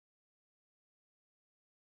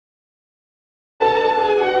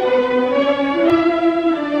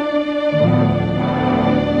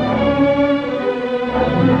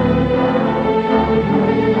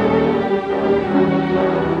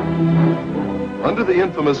Under the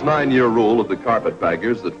infamous 9-year rule of the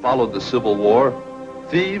carpetbaggers that followed the Civil War,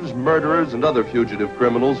 thieves, murderers, and other fugitive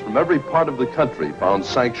criminals from every part of the country found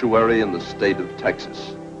sanctuary in the state of Texas.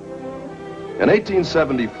 In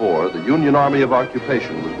 1874, the Union Army of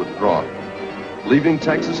Occupation was withdrawn, leaving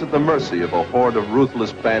Texas at the mercy of a horde of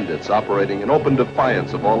ruthless bandits operating in open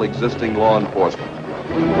defiance of all existing law enforcement.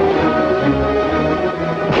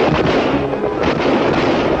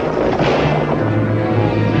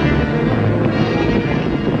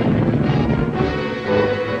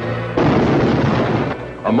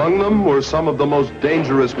 Among them were some of the most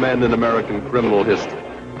dangerous men in American criminal history.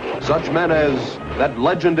 Such men as that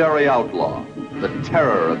legendary outlaw, the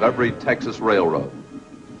terror of every Texas railroad.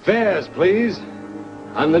 Fares, please.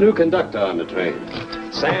 I'm the new conductor on the train.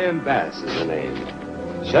 Sam Bass is the name.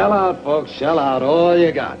 Shell out, folks, shell out all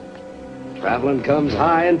you got. Traveling comes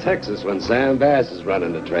high in Texas when Sam Bass is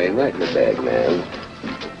running the train. Right in the bag, man.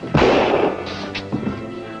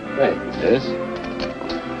 Thanks, sis.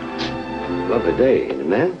 Lovely day,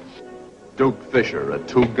 isn't it? Duke Fisher, a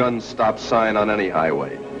 2-gun stop sign on any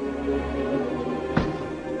highway.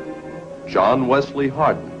 John Wesley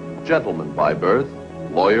Hardin, gentleman by birth,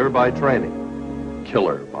 lawyer by training,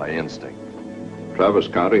 killer by instinct. Travis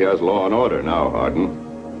County has law and order now, Hardin.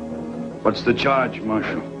 What's the charge,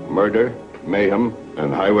 Marshal? Murder, mayhem,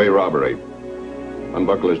 and highway robbery.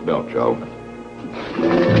 Unbuckle his belt, Joe.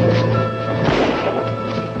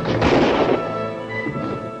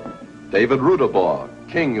 David Rudabaugh,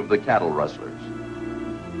 king of the cattle rustlers.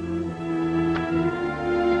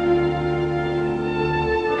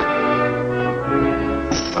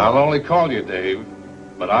 I'll only call you Dave,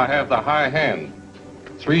 but I have the high hand.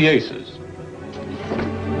 3 aces.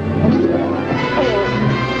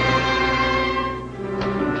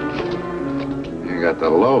 You got the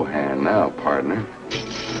low hand now, partner.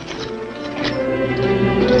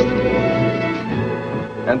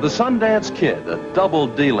 And the Sundance Kid, a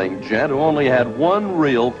double-dealing gent who only had one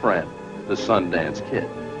real friend, the Sundance Kid.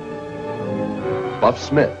 Buff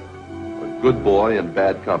Smith, a good boy in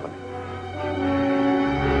bad company.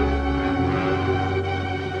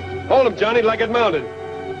 Hold him, Johnny, like it mounted.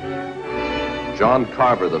 John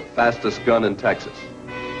Carver, the fastest gun in Texas.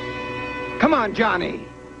 Come on, Johnny.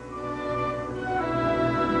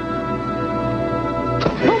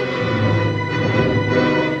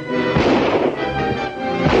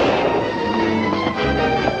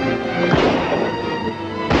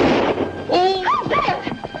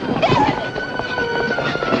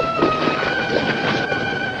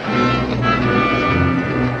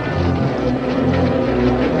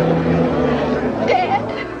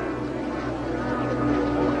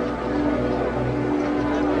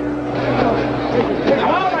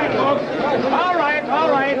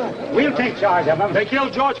 They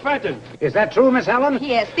killed George Fenton. Is that true, Miss Helen?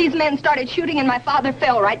 Yes, these men started shooting and my father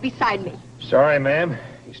fell right beside me. Sorry, ma'am.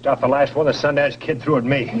 He stopped the last one the Sundance Kid threw at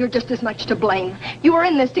me. You're just as much to blame. You were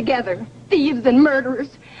in this together. Thieves and murderers.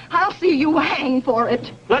 I'll see you hang for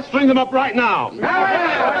it. Let's string them up right now. Wait a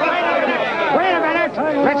minute.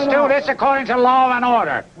 Let's do this according to law and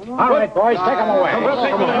order. All right, boys, take them away.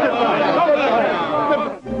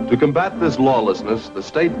 To combat this lawlessness, the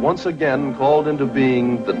state once again called into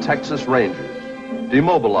being the Texas Rangers,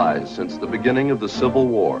 demobilized since the beginning of the Civil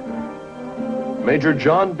War. Major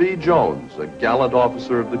John B. Jones, a gallant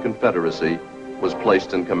officer of the Confederacy, was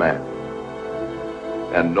placed in command.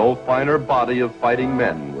 And no finer body of fighting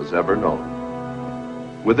men was ever known.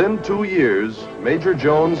 Within 2 years, Major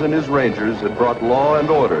Jones and his Rangers had brought law and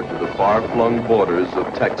order to the far-flung borders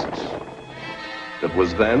of Texas. It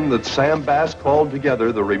was then that Sam Bass called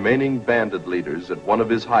together the remaining bandit leaders at one of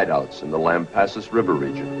his hideouts in the Lampasas River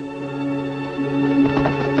region.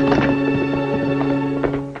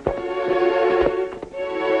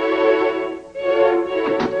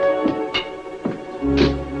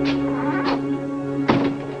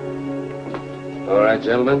 All right,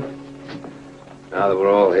 gentlemen. Now that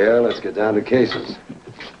we're all here, let's get down to cases.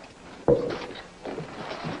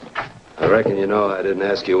 I reckon you know I didn't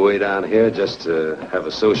ask you way down here just to have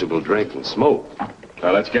a sociable drink and smoke.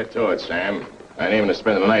 Now, let's get to it, Sam. I ain't even to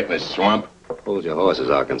spend the night in this swamp. Hold your horses,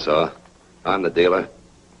 Arkansas. I'm the dealer.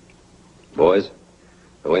 Boys,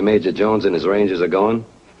 the way Major Jones and his Rangers are going,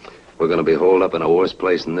 we're going to be holed up in a worse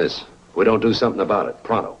place than this. We don't do something about it,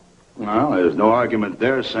 pronto. Well, there's no argument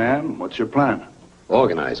there, Sam. What's your plan?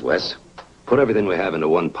 Organize, Wes. Put everything we have into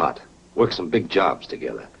one pot. Work some big jobs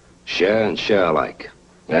together. Share and share alike.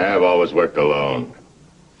 Yeah, I've always worked alone.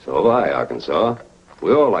 So have I, Arkansas.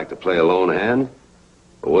 We all like to play a lone hand.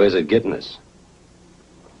 But where's it getting us?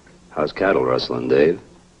 How's cattle rustling, Dave?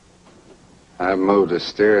 I've moved a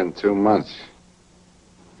steer in 2 months.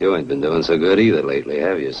 You ain't been doing so good either lately,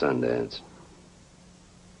 have you, Sundance?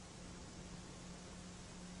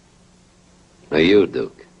 Now you,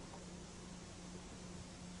 Duke.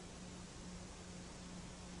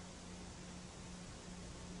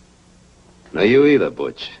 Now you either,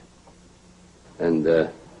 Butch. And,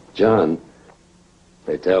 John,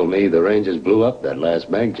 they tell me the Rangers blew up that last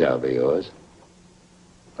bank job of yours.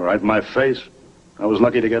 Right in my face. I was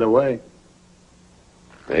lucky to get away.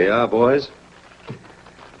 There you are, boys.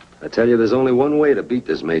 I tell you, there's only one way to beat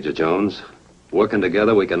this, Major Jones. Working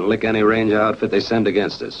together, we can lick any Ranger outfit they send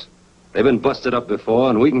against us. They've been busted up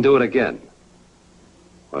before, and we can do it again.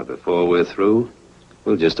 But before we're through,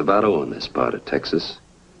 we'll just about own this part of Texas.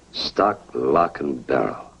 Stock, lock, and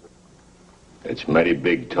barrel. It's mighty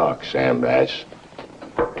big talk, Sam Bass.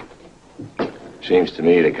 Seems to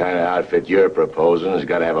me the kind of outfit you're proposing has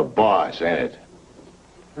got to have a boss, ain't it?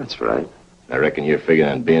 That's right. I reckon you're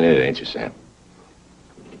figuring on being it, ain't you, Sam?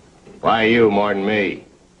 Why you more than me?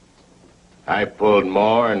 I pulled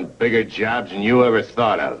more and bigger jobs than you ever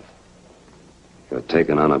thought of. You're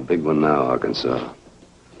taking on a big one now, Arkansas.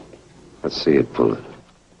 Let's see it pull it.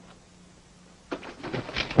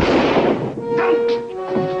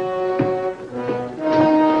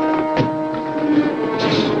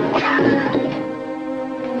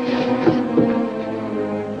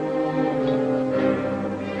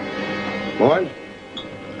 Boys,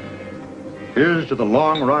 here's to the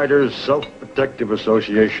Long Riders Self-Protective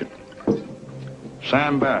Association.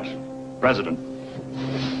 Sam Bass, President.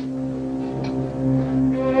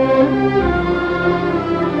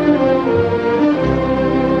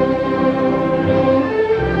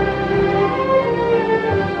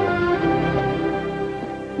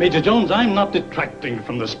 Major Jones, I'm not detracting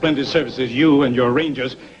from the splendid services you and your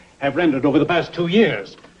Rangers have rendered over the past 2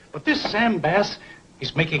 years. But this Sam Bass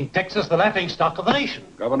is making Texas the laughingstock of the nation.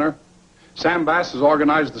 Governor, Sam Bass has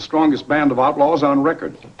organized the strongest band of outlaws on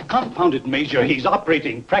record. Confound it, Major, he's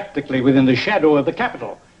operating practically within the shadow of the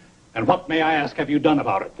Capitol. And what, may I ask, have you done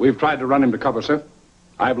about it? We've tried to run him to cover, sir.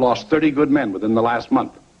 I've lost 30 good men within the last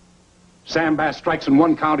month. Sam Bass strikes in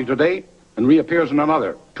one county today and reappears in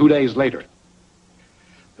another 2 days later.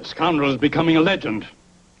 The scoundrel is becoming a legend.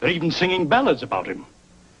 They're even singing ballads about him.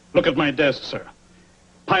 Look at my desk, sir.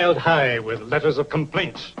 Piled high with letters of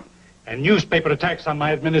complaints and newspaper attacks on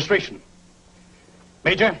my administration.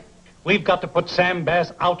 Major, we've got to put Sam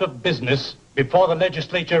Bass out of business before the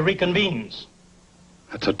legislature reconvenes.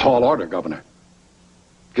 That's a tall order, Governor.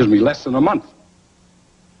 Gives me less than a month.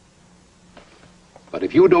 But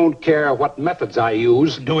if you don't care what methods I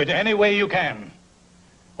use... Do it any way you can.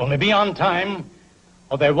 Only be on time,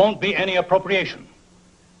 or there won't be any appropriation.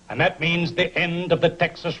 And that means the end of the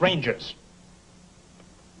Texas Rangers.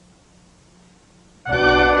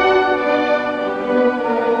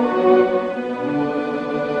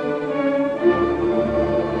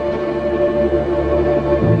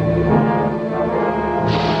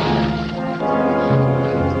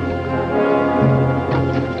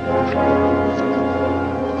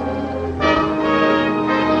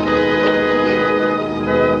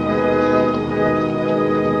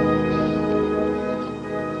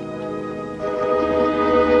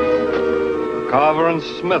 Carver and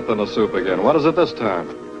Smith in the soup again. What is it this time?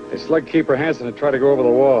 They slugged Keeper Hansen to try to go over the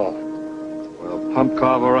wall. Well, pump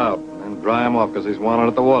Carver out and dry him off because he's wanted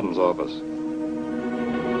at the warden's office.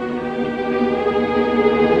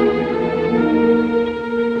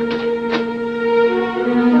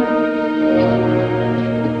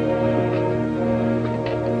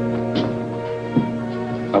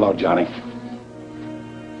 Hello, Johnny.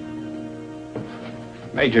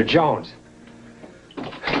 Major Jones.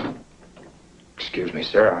 Excuse me,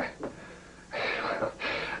 sir.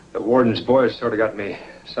 The warden's boys sort of got me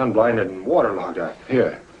sun-blinded and waterlogged up.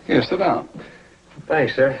 Here, sit down.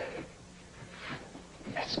 Thanks, sir.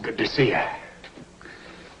 It's good to see you.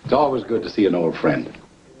 It's always good to see an old friend.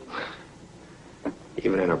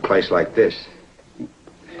 Even in a place like this.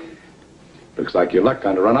 Looks like your luck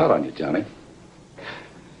kind of run out on you, Johnny.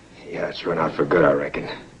 Yeah, it's run out for good, I reckon.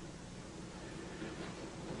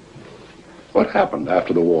 What happened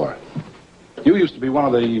after the war? You used to be one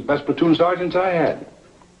of the best platoon sergeants I had.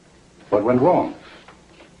 What went wrong?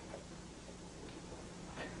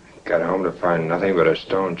 Got home to find nothing but a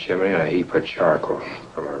stone chimney and a heap of charcoal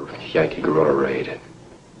from a Yankee guerrilla raid.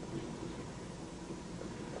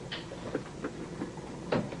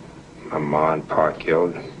 My ma and pa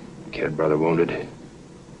killed, kid brother wounded.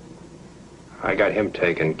 I got him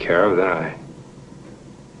taken care of,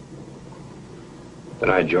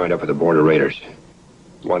 then I joined up with the border raiders.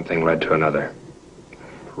 One thing led to another.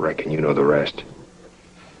 Reckon you know the rest.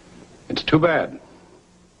 It's too bad.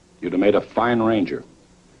 You'd have made a fine ranger.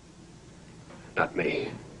 Not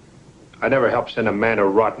me. I never helped send a man to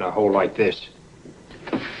rot in a hole like this.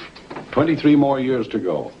 23 more years to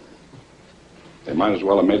go. They might as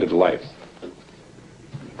well have made it to life.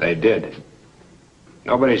 They did.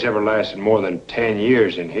 Nobody's ever lasted more than 10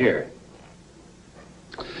 years in here.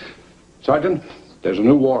 Sergeant, there's a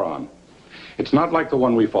new war on. It's not like the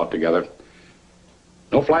one we fought together.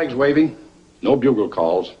 No flags waving, no bugle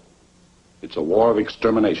calls. It's a war of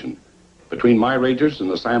extermination between my Rangers and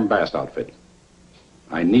the Sam Bass outfit.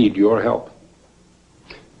 I need your help.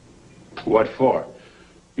 What for?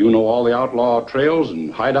 You know all the outlaw trails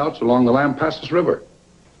and hideouts along the Lampasas River.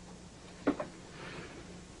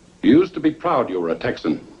 You used to be proud you were a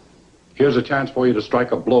Texan. Here's a chance for you to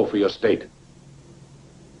strike a blow for your state.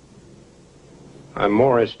 I'm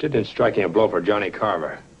more interested in striking a blow for Johnny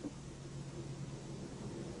Carver.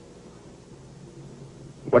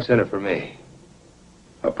 What's in it for me?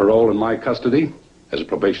 A parole in my custody as a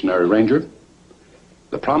probationary ranger.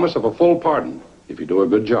 The promise of a full pardon if you do a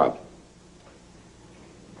good job.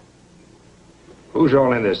 Who's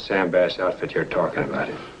all in this Sam Bass outfit you're talking about?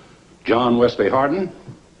 John Wesley Hardin,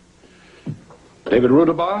 David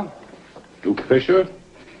Rudabaugh, Duke Fisher,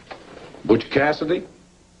 Butch Cassidy.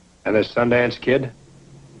 And this Sundance Kid?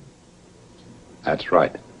 That's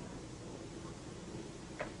right.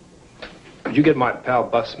 Did you get my pal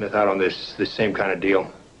Buff Smith out on this same kind of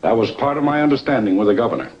deal? That was part of my understanding with the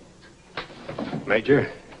governor.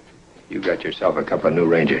 Major, you got yourself a couple of new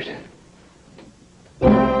Rangers.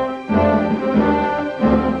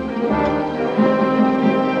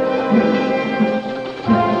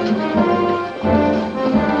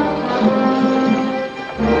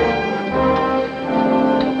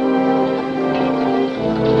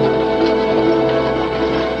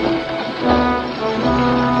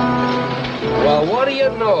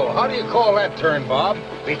 How do you call that turn, Bob?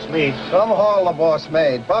 Beats me. Some haul the boss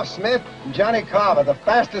made. Buff Smith and Johnny Carver, the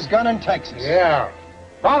fastest gun in Texas. Yeah.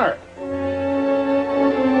 Bonner!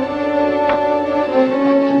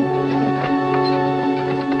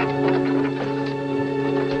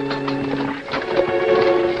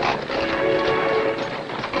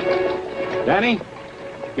 Danny,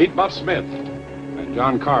 meet Buff Smith and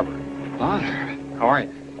John Carver. Bonner, how are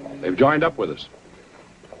you? They've joined up with us.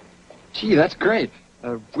 Gee, that's great.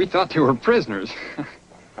 We thought they were prisoners.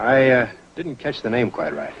 I didn't catch the name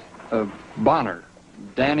quite right. Bonner.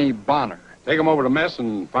 Danny Bonner. Take them over to mess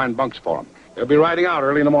and find bunks for them. They'll be riding out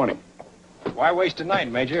early in the morning. Why waste a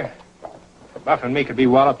night, Major? Buff and me could be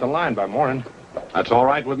well up the line by morning. That's all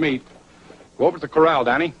right with me. Go over to the corral,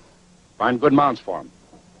 Danny. Find good mounts for them.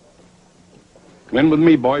 Come in with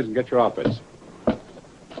me, boys, and get your outfits.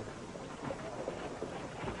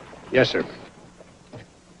 Yes, sir.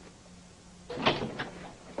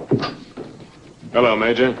 Hello,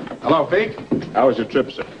 Major. Hello, Pete. How was your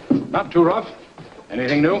trip, sir? Not too rough.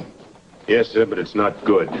 Anything new? Yes, sir, but it's not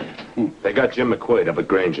good. They got Jim McQuaid up at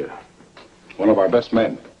Granger. One of our best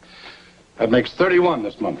men. That makes 31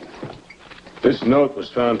 this month. This note was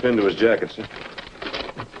found pinned to his jacket, sir.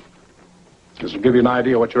 This will give you an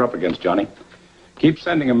idea what you're up against, Johnny. Keep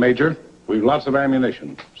sending him, Major. We've lots of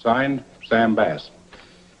ammunition. Signed, Sam Bass.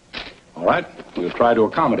 All right, we'll try to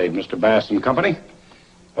accommodate Mr. Bass and company.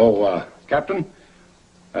 Oh, Captain,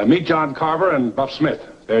 meet John Carver and Buff Smith.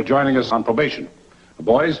 They're joining us on probation.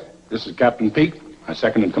 Boys, this is Captain Peake, my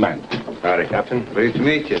second in command. Howdy, Captain. Pleased to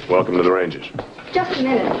meet you. Welcome to the Rangers. Just a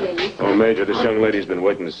minute, please. Oh, Major, this young lady's been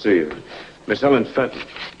waiting to see you. Miss Helen Fenton.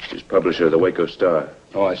 She's publisher of the Waco Star.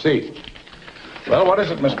 Oh, I see. Well, what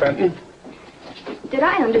is it, Miss Fenton? Did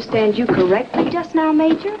I understand you correctly just now,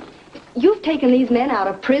 Major? You've taken these men out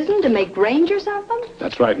of prison to make Rangers of them?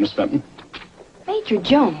 That's right, Miss Fenton. Major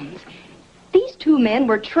Jones, these two men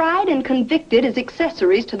were tried and convicted as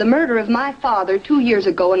accessories to the murder of my father 2 years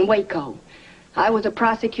ago in Waco. I was a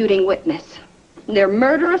prosecuting witness. They're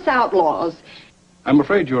murderous outlaws. I'm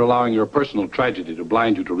afraid you're allowing your personal tragedy to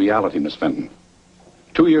blind you to reality, Miss Fenton.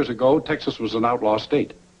 2 years ago, Texas was an outlaw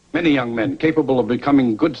state. Many young men capable of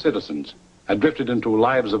becoming good citizens had drifted into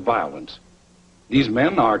lives of violence. These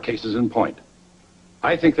men are cases in point.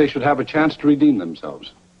 I think they should have a chance to redeem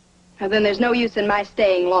themselves. Well, then there's no use in my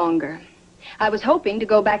staying longer. I was hoping to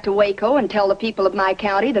go back to Waco and tell the people of my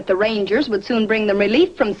county that the Rangers would soon bring them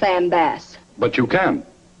relief from Sam Bass. But you can.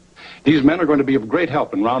 These men are going to be of great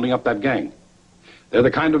help in rounding up that gang. They're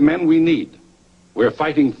the kind of men we need. We're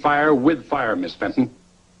fighting fire with fire, Miss Fenton.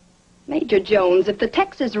 Major Jones, if the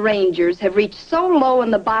Texas Rangers have reached so low in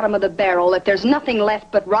the bottom of the barrel that there's nothing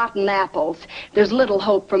left but rotten apples, there's little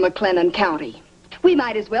hope for McLennan County. We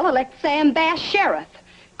might as well elect Sam Bass sheriff.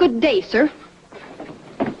 Good day, sir.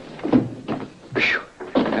 Whew.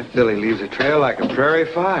 That filly leaves a trail like a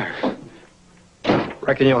prairie fire.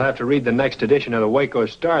 Reckon you'll have to read the next edition of the Waco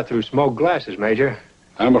Star through smoked glasses, Major.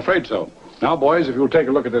 I'm afraid so. Now, boys, if you'll take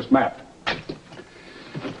a look at this map.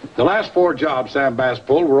 The last 4 jobs Sam Bass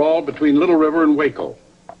pulled were all between Little River and Waco.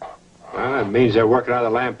 Well, it means they're working out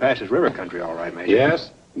of the Lamb Passes River country, all right, Major.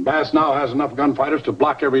 Yes, and Bass now has enough gunfighters to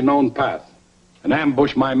block every known path and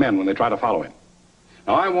ambush my men when they try to follow him.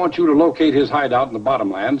 Now, I want you to locate his hideout in the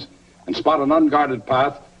bottomlands and spot an unguarded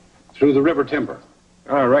path through the river timber.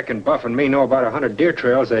 I reckon Buff and me know about 100 deer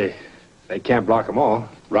trails. They can't block them all.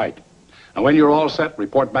 Right. Now, when you're all set,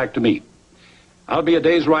 report back to me. I'll be a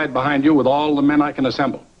day's ride behind you with all the men I can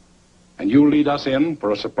assemble. And you lead us in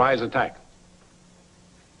for a surprise attack.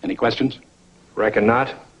 Any questions? Reckon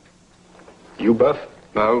not. You, Buff?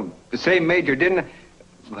 Well, say, Major, didn't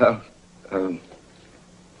I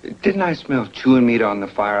smell chewing meat on the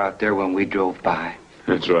fire out there when we drove by?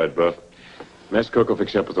 That's right, Buff. Mess cook will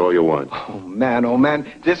fix you up with all you want. Oh, man,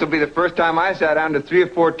 this will be the first time I sat down to 3 or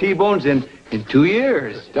 4 T-bones in 2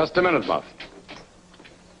 years. Just a minute, Buff.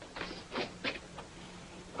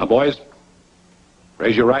 Now, boys,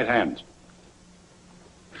 raise your right hands.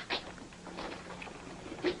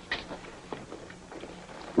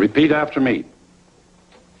 Repeat after me.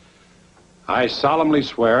 I solemnly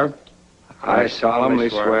swear. I solemnly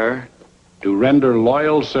swear. To render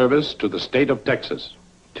loyal service to the state of Texas.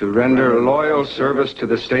 To render loyal service to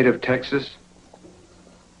the state of Texas.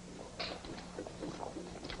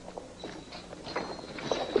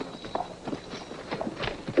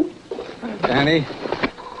 Danny?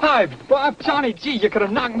 Hi, Buff. Johnny, gee, you could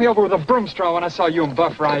have knocked me over with a broom straw when I saw you and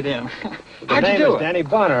Buff ride in. How'd you do it? Danny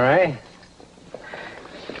Bonner, eh?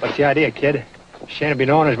 What's the idea, kid? Ashamed to be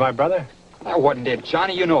known as my brother? That wasn't it,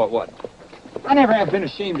 Johnny. You know it wasn't. I never have been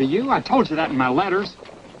ashamed of you. I told you that in my letters.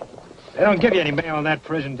 They don't give you any mail in that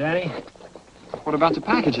prison, Danny. What about the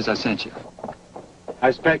packages I sent you? I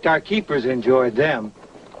expect our keepers enjoyed them.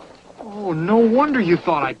 Oh, no wonder you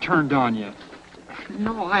thought I turned on you.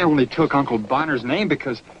 No, I only took Uncle Bonner's name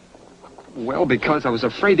because I was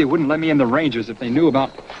afraid they wouldn't let me in the Rangers if they knew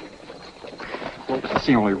about... Well, that's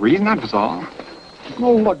the only reason, that was all.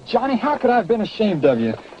 Oh, look, Johnny, how could I have been ashamed of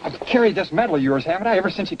you? I've carried this medal of yours, haven't I, ever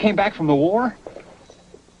since you came back from the war?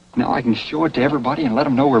 Now I can show it to everybody and let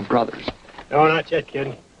them know we're brothers. No, not yet,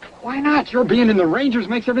 kid. Why not? Your being in the Rangers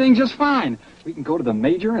makes everything just fine. We can go to the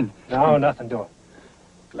Major and... No, nothing doing.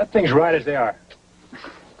 Let things ride as they are.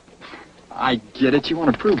 I get it. You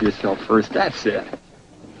want to prove yourself first. That's it.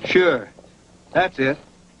 Sure. That's it.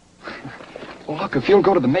 Well, look, if you'll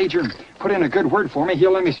go to the Major and put in a good word for me,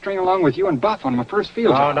 he'll let me string along with you and Buff on my first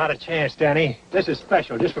field job. No, not a chance, Danny. This is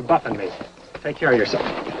special, just for Buff and me. Take care of yourself.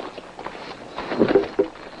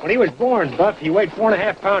 When he was born, Buff, he weighed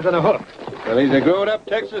 4.5 pounds on the hoof. Well, he's a grown-up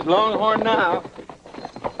Texas Longhorn now.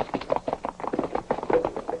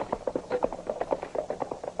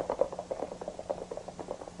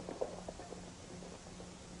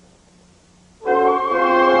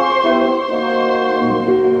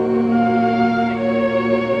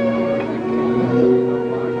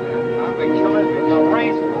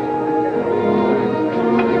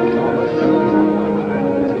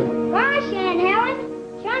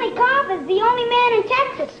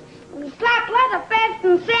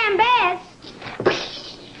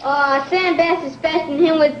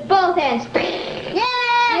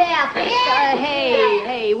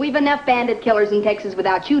 Bandit killers in Texas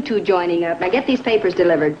without you two joining up. Now get these papers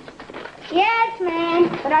delivered. Yes, ma'am.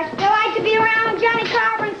 But I'd still like to be around when Johnny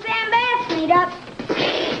Carver and Sam Bass meet up.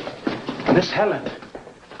 Miss Helen,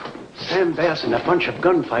 Sam Bass and a bunch of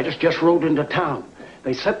gunfighters just rode into town.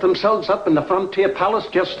 They set themselves up in the Frontier Palace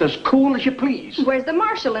just as cool as you please. Where's the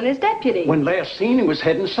marshal and his deputy? When last seen, he was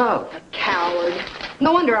heading south. A coward.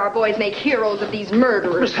 No wonder our boys make heroes of these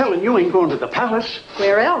murderers. Miss Helen, you ain't going to the palace.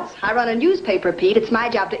 Where else? I run a newspaper, Pete. It's my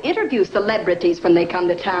job to interview celebrities when they come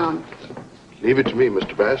to town. Leave it to me,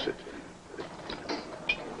 Mr. Bassett.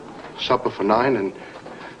 Supper for 9 and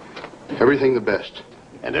everything the best.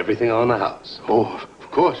 And everything on the house. Oh, of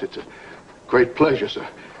course. It's a great pleasure, sir.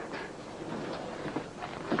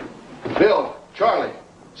 Bill, Charlie,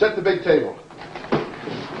 set the big table.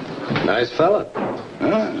 Nice fella.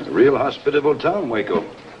 A real hospitable town, Waco.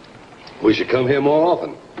 We should come here more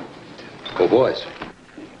often. Oh, boys.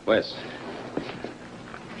 Wes.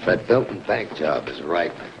 That Belton Bank job is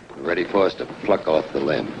ripe. Ready for us to pluck off the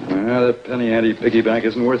limb. Well, the penny ante piggyback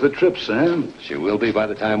isn't worth the trip, Sam. She will be by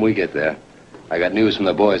the time we get there. I got news from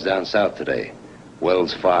the boys down south today.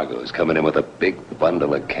 Wells Fargo's coming in with a big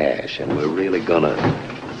bundle of cash, and we're really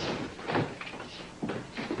gonna...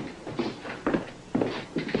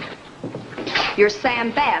 You're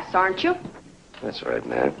Sam Bass, aren't you? That's right,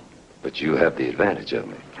 man. But you have the advantage of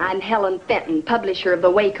me. I'm Helen Fenton, publisher of the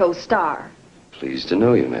Waco Star. Pleased to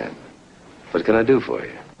know you, ma'am. What can I do for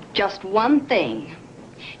you? Just one thing.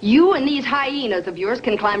 You and these hyenas of yours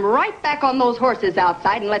can climb right back on those horses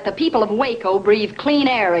outside and let the people of Waco breathe clean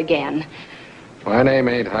air again. My name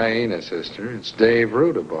ain't Hyena, sister. It's Dave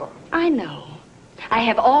Rudabaugh. I know. I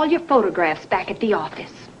have all your photographs back at the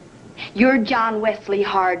office. You're John Wesley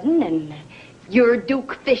Hardin, and you're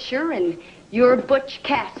Duke Fisher, and you're Butch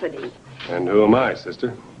Cassidy. And who am I,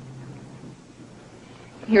 sister?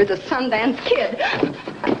 You're the Sundance Kid.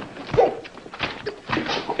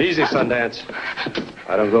 Easy, Sundance.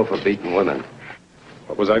 I don't go for beating women.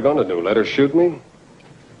 What was I going to do? Let her shoot me?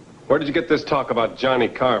 Where did you get this talk about Johnny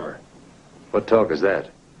Carver? What talk is that?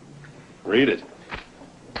 Read it.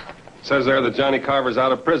 Says there that Johnny Carver's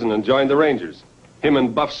out of prison and joined the Rangers. Him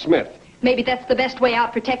and Buff Smith. Maybe that's the best way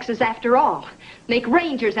out for Texas after all. Make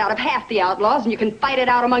Rangers out of half the outlaws, and you can fight it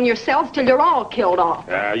out among yourselves till you're all killed off.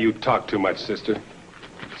 Ah, you talk too much, sister.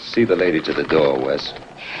 See the lady to the door, Wes.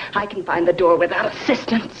 I can find the door without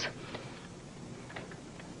assistance.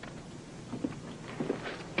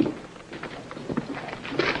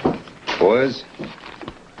 Boys,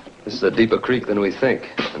 this is a deeper creek than we think,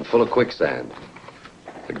 and full of quicksand.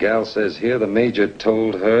 The gal says here the major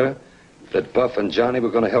told her that Buff and Johnny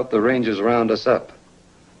were going to help the Rangers round us up.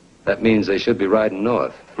 That means they should be riding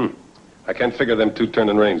north. I can't figure them two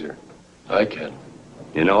turning Ranger. I can.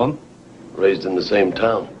 You know them? Raised in the same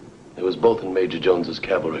town. They was both in Major Jones's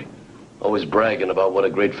cavalry. Always bragging about what a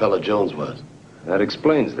great fella Jones was. That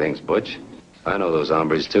explains things, Butch. I know those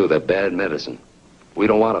hombres, too. They're bad medicine. We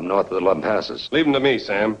don't want them north of the Lum Passes. Leave them to me,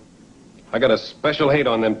 Sam. I got a special hate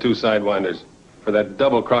on them two sidewinders for that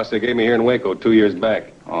double cross they gave me here in Waco 2 years back.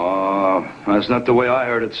 Oh, that's not the way I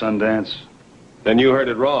heard it, Sundance. Then you heard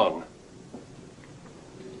it wrong.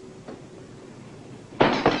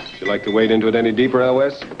 Would you like to wade into it any deeper, Al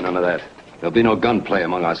West? None of that. There'll be no gunplay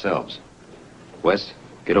among ourselves. West,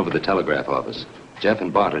 get over to the telegraph office. Jeff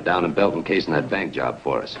and Bart are down in Belton casing that bank job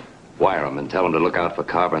for us. Wire them and tell them to look out for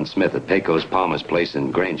Carver and Smith at Pecos Palmer's place in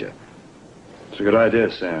Granger. It's a good idea,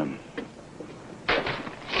 Sam.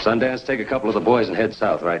 Sundance, take a couple of the boys and head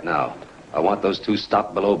south right now. I want those two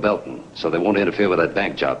stopped below Belton, so they won't interfere with that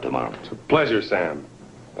bank job tomorrow. It's a pleasure, Sam.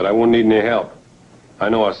 But I won't need any help. I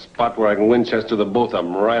know a spot where I can Winchester the both of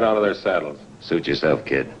them right out of their saddles. Suit yourself,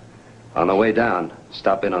 kid. On the way down,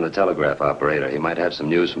 stop in on the telegraph operator. He might have some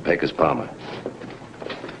news from Pecos Palmer.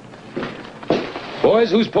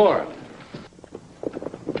 Boys, who's pouring?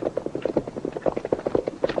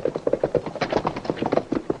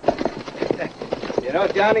 You know,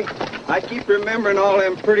 Johnny, I keep remembering all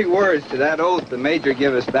them pretty words to that oath the Major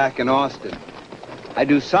gave us back in Austin. I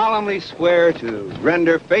do solemnly swear to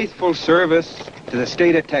render faithful service to the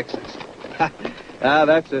state of Texas.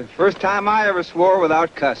 That's the first time I ever swore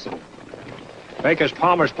without cussing. Pecos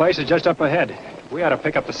Palmer's place is just up ahead. We ought to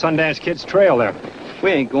pick up the Sundance Kid's trail there. We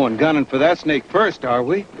ain't going gunning for that snake first, are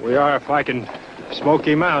we? We are if I can smoke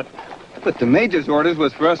him out. But the Major's orders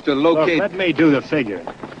was for us to locate... Look, let me do the figure.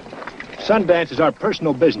 Sundance is our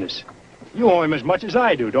personal business. You owe him as much as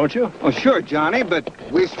I do, don't you? Oh, sure, Johnny, but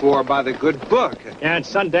we swore by the good book. And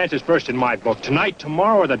Sundance is first in my book. Tonight,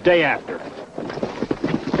 tomorrow, or the day after.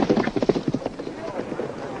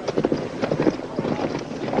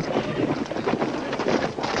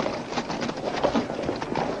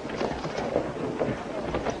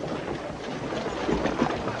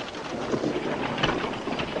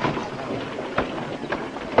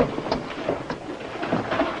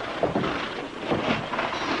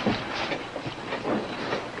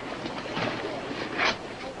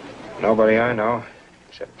 Nobody I know,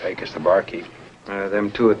 except Pecos, the barkeep.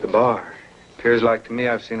 Them two at the bar. Appears like to me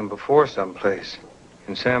I've seen them before someplace.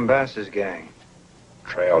 In Sam Bass's gang.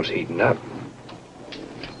 Trail's heating up.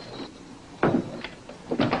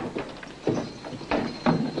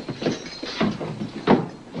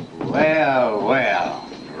 Well, well.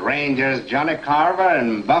 Rangers Johnny Carver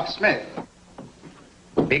and Buff Smith.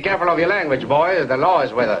 Be careful of your language, boys. The law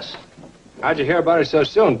is with us. How'd you hear about it so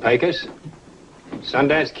soon, Pecos?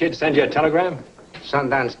 Sundance Kid send you a telegram?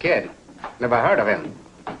 Sundance Kid. Never heard of him.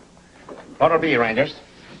 What'll be, Rangers?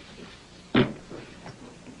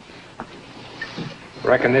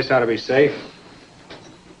 Reckon this ought to be safe.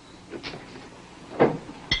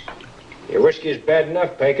 Your whiskey's bad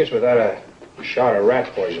enough, Pecos, without a shot of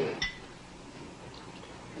rat poison.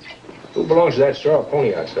 Who belongs to that straw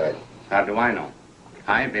pony outside? How do I know?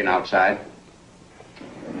 I ain't been outside.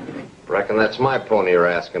 Reckon that's my pony you're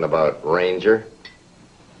asking about, Ranger.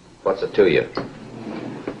 What's it to you?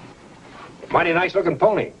 Mighty nice-looking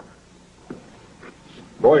pony.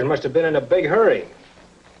 Boys must have been in a big hurry.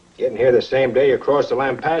 Getting here the same day you cross the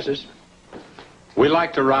land passes. We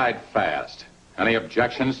like to ride fast. Any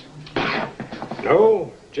objections?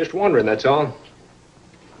 No, just wondering, that's all.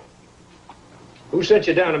 Who sent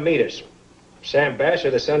you down to meet us? Sam Bass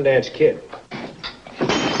or the Sundance Kid?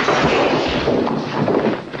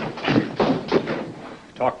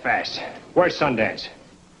 Talk fast. Where's Sundance?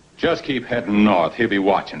 Just keep heading north. He'll be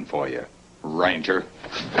watching for you, Ranger.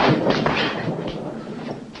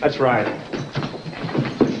 That's right.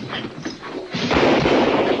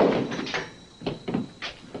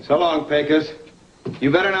 So long, Pecos.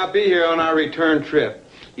 You better not be here on our return trip.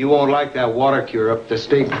 You won't like that water cure up at the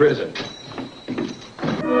state prison.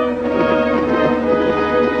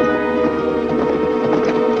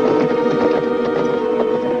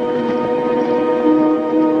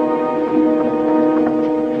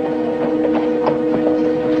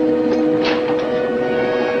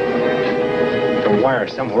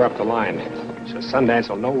 Somewhere up the line, so Sundance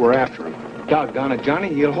will know we're after him. Doggone it,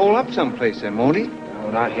 Johnny. He'll hole up someplace then, won't he?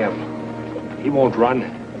 No, not him. He won't run.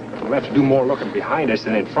 We'll have to do more looking behind us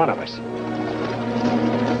than in front of us.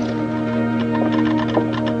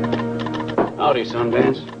 Howdy,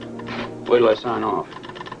 Sundance. Wait till I sign off.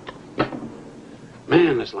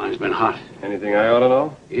 Man, this line's been hot. Anything I ought to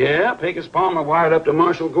know? Yeah, Pecos Palmer wired up to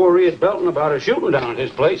Marshal Gorey at Belton about a shooting down at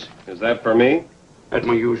his place. Is that for me? At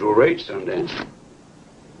my usual rate, Sundance.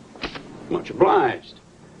 Much obliged.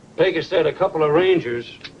 Pecos said a couple of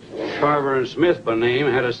Rangers, Carver and Smith by name,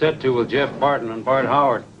 had a set-to with Jeff Barton and Bart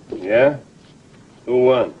Howard. Yeah? Who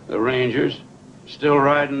won? The Rangers. Still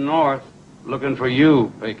riding north. Looking for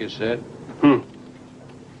you, Pecos said.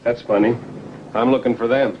 That's funny. I'm looking for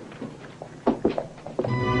them.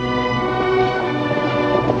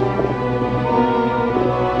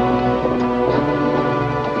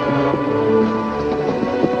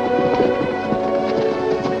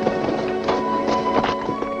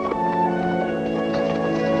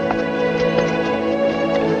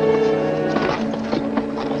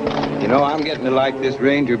 I'm getting to like this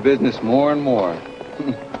Ranger business more and more.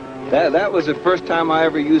 That was the first time I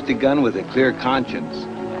ever used a gun with a clear conscience.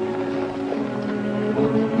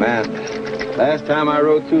 Man, last time I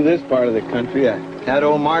rode through this part of the country, I had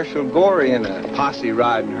old Marshal Gorey and a posse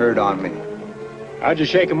riding herd on me. How'd you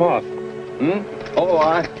shake him off? Oh,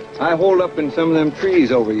 I holed up in some of them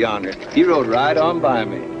trees over yonder. He rode right on by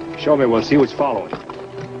me. Show me, we'll see what's following.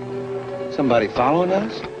 Somebody following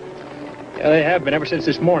us? Yeah, they have been ever since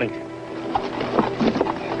this morning.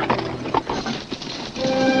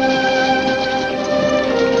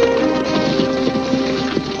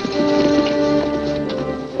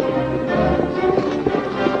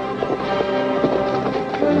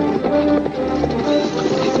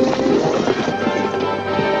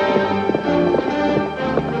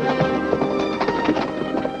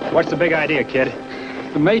 What's the big idea, kid?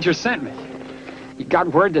 The Major sent me. He got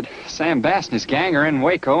word that Sam Bass and his gang are in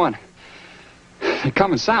Waco and they're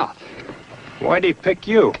coming south. Why'd he pick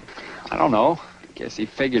you? I don't know. Guess he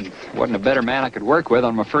figured wasn't a better man I could work with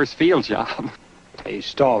on my first field job. He's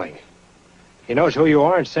stalling. He knows who you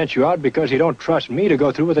are and sent you out because he don't trust me to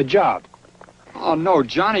go through with the job. Oh, no,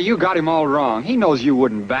 Johnny, you got him all wrong. He knows you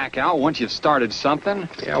wouldn't back out once you've started something.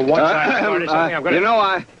 Yeah, once I started something, I'm gonna... You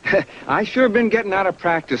know, I sure been getting out of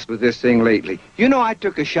practice with this thing lately. You know, I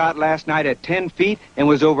took a shot last night at 10 feet and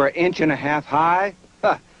was over 1.5 inches high.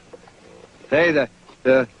 Huh. Hey,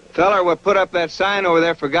 the feller who put up that sign over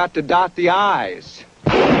there forgot to dot the I's.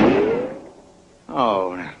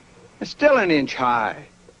 Oh, it's still 1 inch high.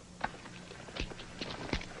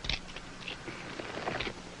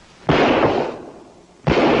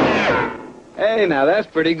 Hey, now, that's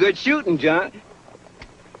pretty good shooting, John.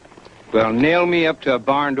 Well, nail me up to a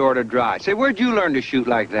barn door to dry. Say, where'd you learn to shoot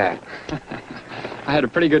like that? I had a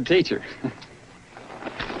pretty good teacher.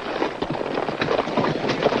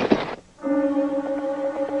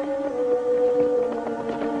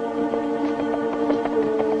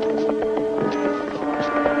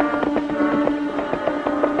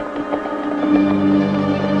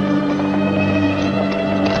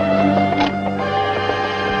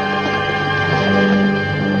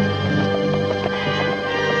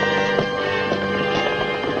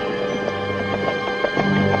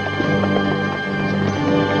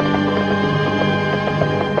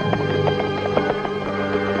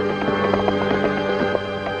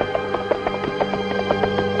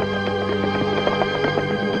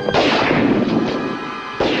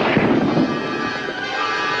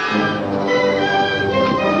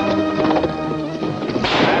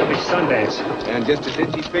 And just as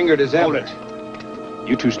itchy-fingered as ever. Hold it.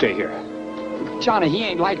 You two stay here. Johnny, he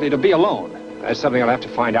ain't likely to be alone. That's something I'll have to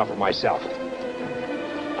find out for myself.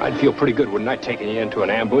 I'd feel pretty good, wouldn't I, taking you into an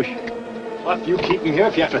ambush? Buff, you keep me here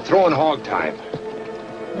if you have to throw in hog time.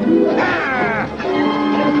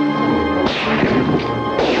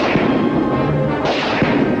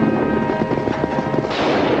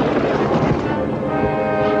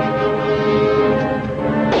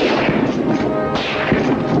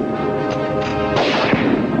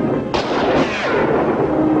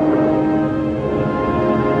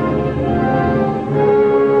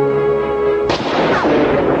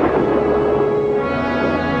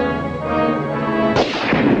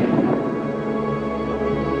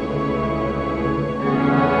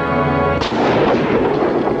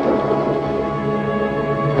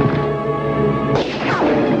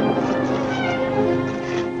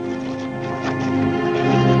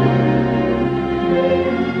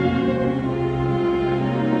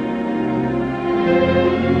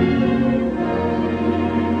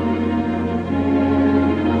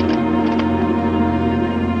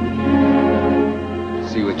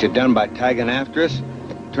 You done by tagging after us?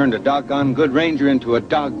 Turned a doggone good ranger into a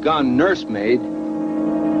doggone nursemaid.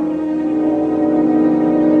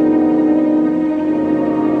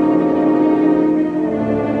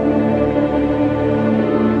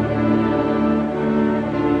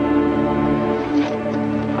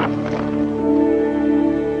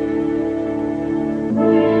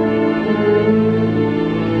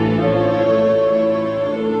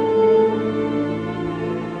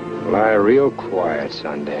 Lie real quiet,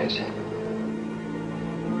 Sundance.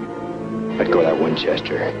 Let go of that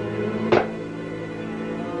Winchester.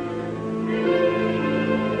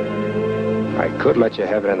 I could let you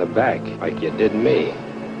have it in the back, like you did me.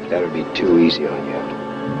 That would be too easy on you.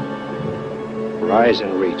 Rise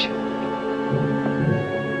and reach.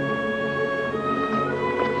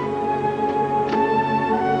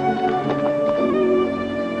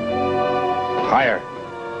 Higher.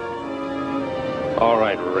 All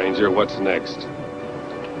right, Ranger, what's next?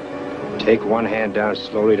 Take one hand down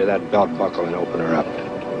slowly to that belt buckle and open her up.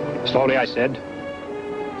 Slowly, I said.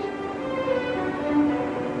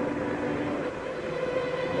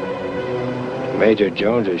 Major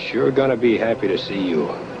Jones is sure gonna be happy to see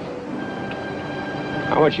you.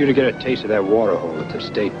 I want you to get a taste of that water hole at the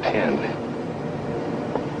state pen.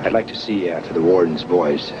 I'd like to see you after the warden's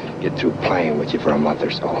boys get through playing with you for a month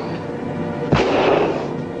or so.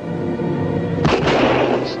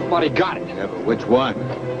 Somebody got it. Yeah, but which one?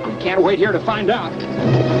 We can't wait here to find out.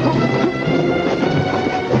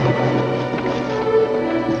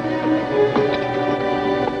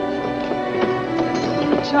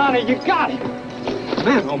 Johnny, you got him.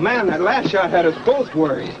 Man, oh man, that last shot had us both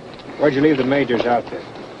worried. Where'd you leave the Major's outfit?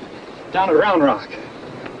 Down at Round Rock.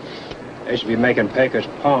 They should be making Pecos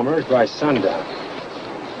Palmers by sundown.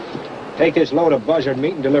 Take this load of buzzard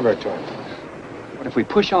meat and deliver it to him. But if we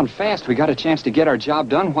push on fast, we got a chance to get our job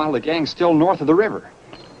done while the gang's still north of the river.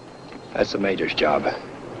 That's the Major's job.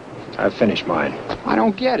 I've finished mine. I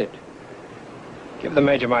don't get it. Give the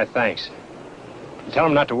Major my thanks. Tell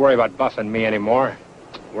him not to worry about Buff and me anymore.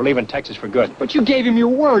 We're leaving Texas for good. But you gave him your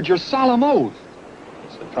word, your solemn oath.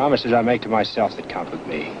 It's the promises I make to myself that count with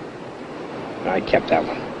me. And I kept that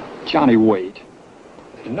one. Johnny, wait.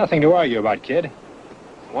 There's nothing to argue about, kid.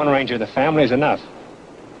 One ranger of the family is enough.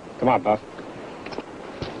 Come on, Buff.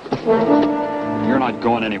 You're not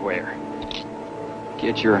going anywhere.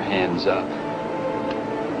 Get your hands up.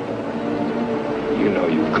 You know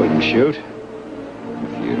you couldn't shoot.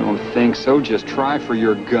 If you don't think so, just try for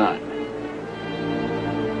your gun.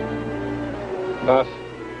 Buff,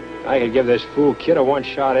 I could give this fool kid a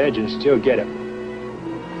one-shot edge and still get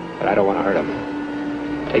him. But I don't want to hurt him.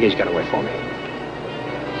 Take his gun away for me.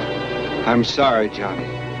 I'm sorry, Johnny.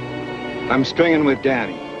 I'm stringing with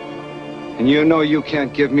Danny. And you know you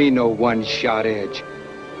can't give me no one-shot edge.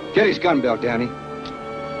 Get his gun belt, Danny.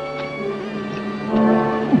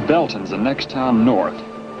 Belton's the next town north.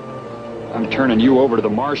 I'm turning you over to the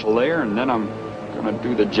marshal there, and then I'm gonna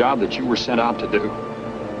do the job that you were sent out to do.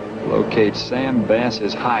 Locate Sam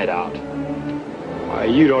Bass's hideout. Why,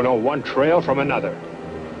 you don't know one trail from another.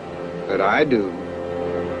 But I do.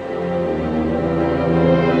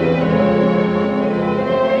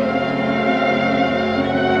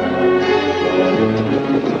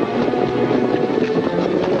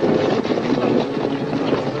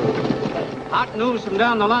 Hot news from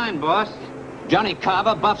down the line, boss. Johnny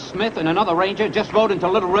Carver, Buff Smith, and another ranger just rode into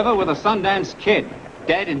Little River with a Sundance kid,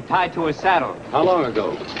 dead and tied to his saddle. How long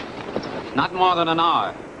ago? Not more than an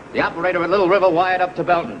hour. The operator at Little River wired up to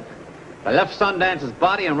Belton. They left Sundance's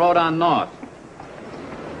body and rode on north.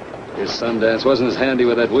 Guess Sundance wasn't as handy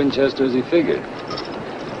with that Winchester as he figured.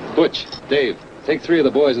 Butch, Dave, take 3 of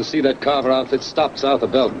the boys and see that Carver outfit stopped south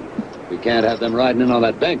of Belton. We can't have them riding in on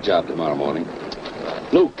that bank job tomorrow morning.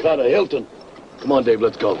 Luke, Carter, Hilton. Come on, Dave,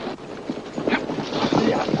 let's go.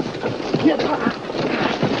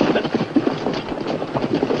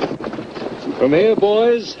 From here,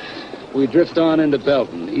 boys, we drift on into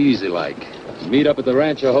Belton, easy like. Meet up at the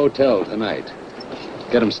Rancho Hotel tonight.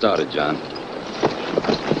 Get them started, John.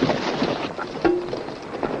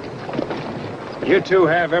 You two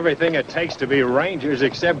have everything it takes to be Rangers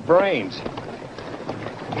except brains.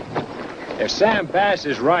 If Sam Bass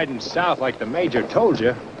is riding south like the Major told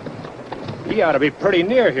you, he ought to be pretty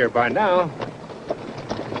near here by now.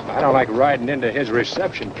 I don't like riding into his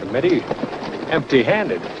reception committee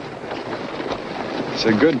empty-handed. It's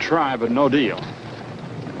a good try, but no deal.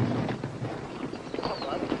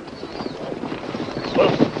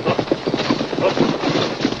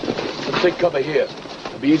 Let's take cover here.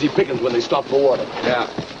 It'll be easy pickings when they stop for water. Yeah.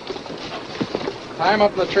 Tie him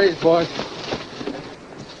up in the trees, boys.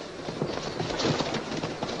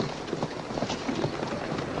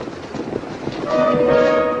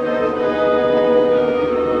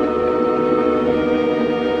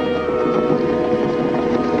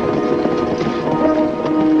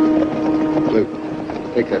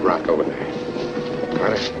 Take that rock over there.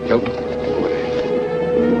 Carter, Hilton, over there.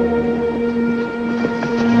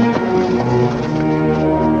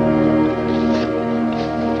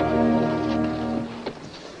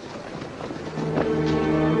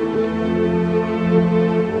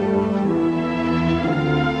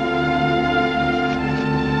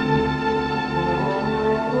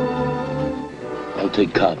 I'll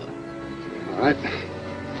take cover. All right.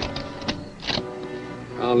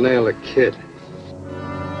 I'll nail the kid.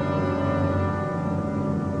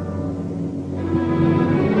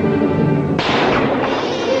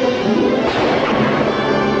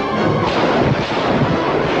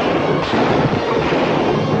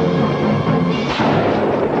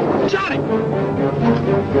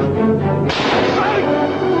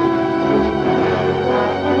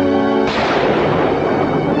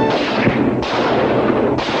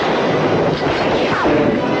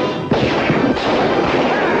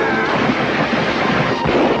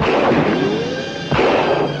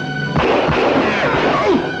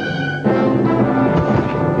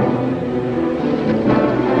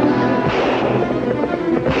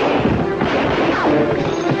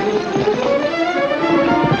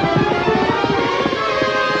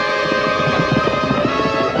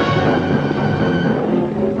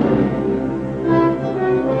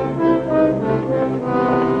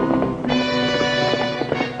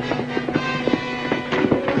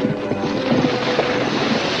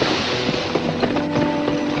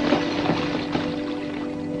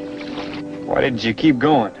 Why didn't you keep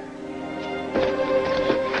going?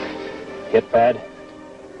 Hit bad?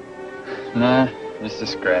 Nah, just a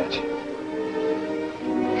scratch.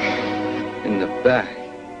 In the back.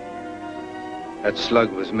 That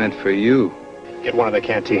slug was meant for you. Get one of the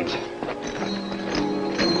canteens.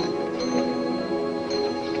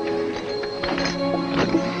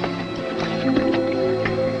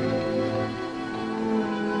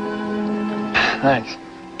 Thanks.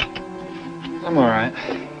 I'm all right.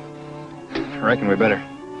 I reckon we better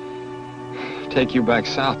take you back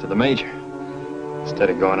south to the Major instead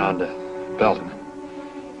of going on to Belton.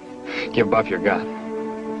 Give Buff your gun.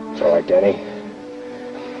 It's all right, Danny.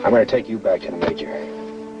 I'm going to take you back to the Major.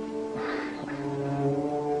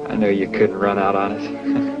 I knew you couldn't run out on us.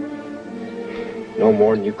 No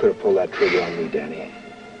more than you could have pulled that trigger on me, Danny.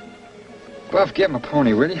 Buff, get my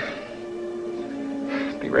pony, will you?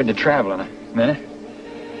 Be ready to travel in a minute.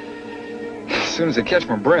 As soon as I catch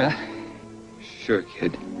my breath. Sure,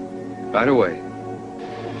 kid. Right away.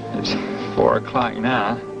 It's 4 o'clock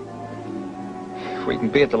now. If we can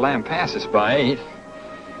be at the Lampasas by 8.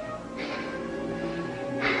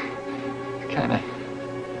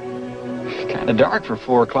 Kinda dark for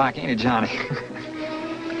 4 o'clock, ain't it, Johnny?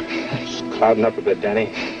 It's clouding up a bit,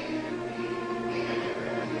 Danny.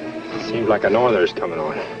 Seems like a norther's coming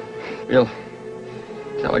on. We'll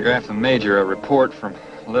telegraph the Major a report from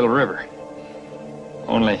Little River.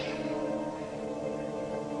 Only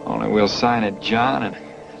we'll sign it John and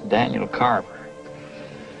Daniel Carver.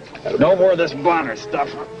 No more of this Bonner stuff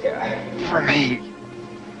for me.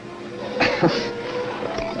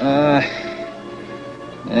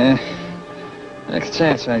 Next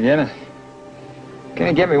chance I get it.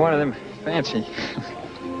 Gonna get me one of them fancy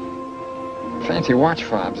watch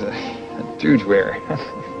fobs that dudes wear.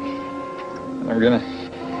 I'm gonna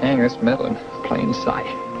hang this medal in plain sight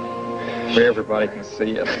where everybody can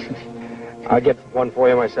see it. I'll get one for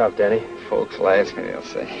you myself, Danny. Folks will ask me, they'll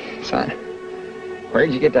say, son,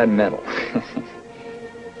 where'd you get that medal?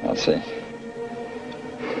 I'll say,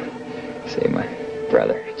 See, my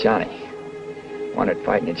brother, Johnny, wanted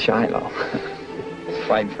fighting at Shiloh.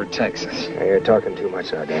 Fighting for Texas. Now, you're talking too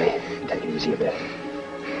much now, Danny. Take it easy a bit.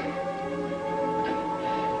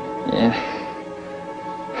 Yeah.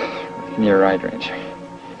 You're right, Ranger.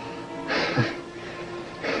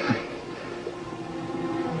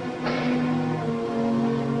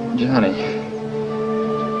 Johnny.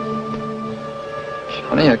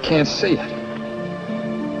 Johnny, I can't see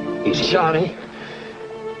it. Easy. Johnny.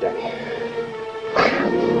 Danny.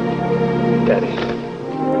 Danny.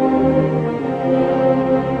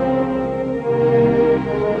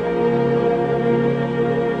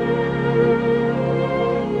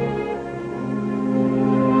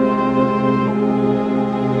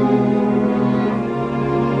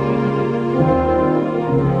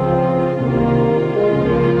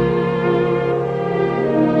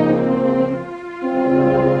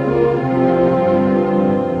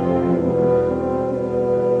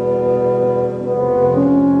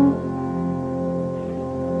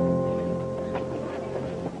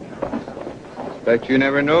 Bet you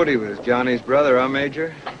never knowed he was Johnny's brother, huh,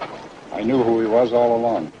 Major? I knew who he was all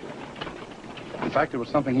along. In fact, it was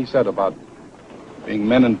something he said about being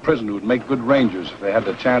men in prison who'd make good rangers if they had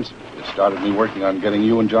the chance. It started me working on getting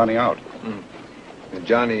you and Johnny out. And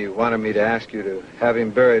Johnny wanted me to ask you to have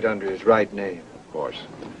him buried under his right name. Of course.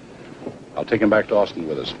 I'll take him back to Austin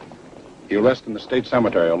with us. He'll rest in the state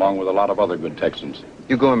cemetery along with a lot of other good Texans.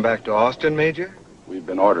 You going back to Austin, Major? We've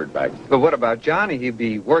been ordered back. But what about Johnny? He'd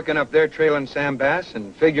be working up there trailing Sam Bass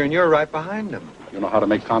and figuring you're right behind him. You know how to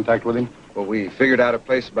make contact with him? Well, we figured out a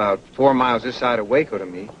place about 4 miles this side of Waco to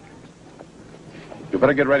meet. You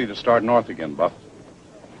better get ready to start north again, Buff.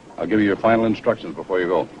 I'll give you your final instructions before you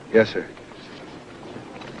go. Yes, sir.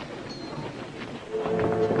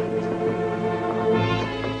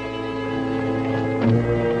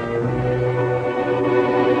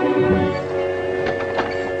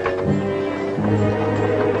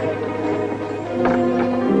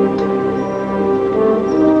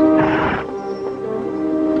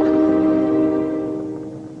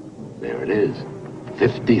 There it is.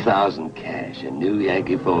 50,000 cash in new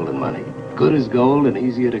Yankee folding money. Good as gold and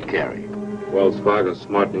easier to carry. Wells Fargo's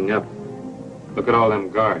smartening up. Look at all them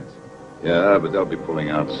guards. Yeah, but they'll be pulling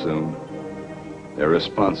out soon. Their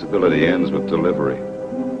responsibility ends with delivery.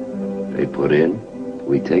 They put in,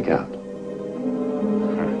 we take out.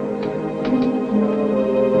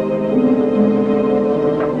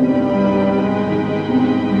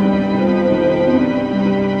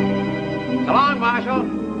 Come on,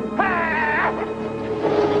 Marshal.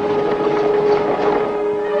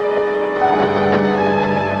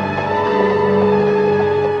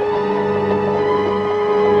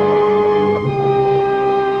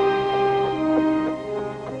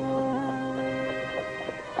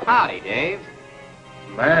 Howdy, Dave.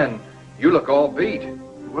 Man, you look all beat.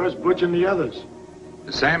 Where's Butch and the others?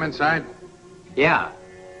 Is Sam inside? Yeah.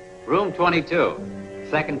 Room 22,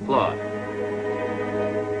 second floor.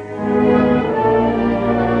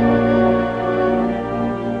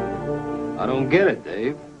 I don't get it,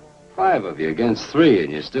 Dave. 5 of you against 3,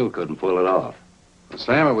 and you still couldn't pull it off. Well,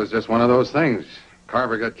 Sam, it was just one of those things.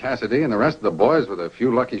 Carver got Cassidy and the rest of the boys with a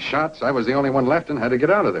few lucky shots. I was the only one left and had to get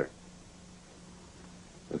out of there.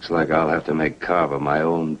 Looks like I'll have to make Carver my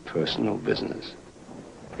own personal business.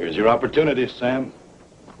 Here's your opportunity, Sam.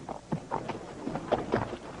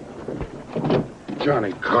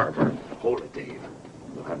 Johnny Carver. Hold it, Dave.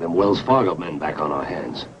 We'll have them Wells Fargo men back on our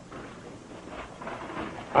hands.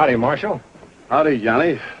 Howdy, Marshal. Howdy,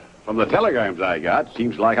 Johnny. From the telegrams I got,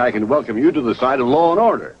 seems like I can welcome you to the side of law and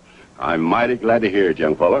order. I'm mighty glad to hear it,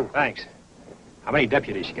 young fella. Thanks. How many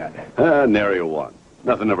deputies you got? Nary a one.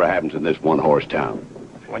 Nothing ever happens in this one-horse town.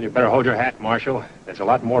 Well, you better hold your hat, Marshal. There's a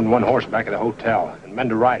lot more than one horse back at the hotel, and men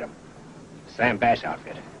to ride them. Sam Bass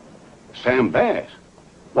outfit. Sam Bass?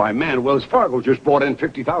 Why, man, Wells Fargo just brought in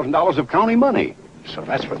 $50,000 of county money. So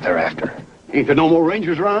that's what they're after. Ain't there no more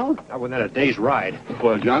Rangers around? Not within a day's ride.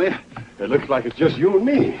 Well, Johnny, it looks like it's just you and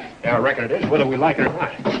me. Yeah, I reckon it is, whether we like it or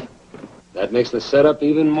not. That makes the setup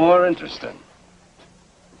even more interesting.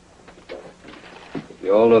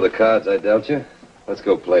 You all know the cards I dealt you? Let's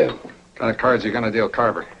go play them. What kind of cards you gonna deal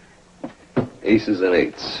Carver? Aces and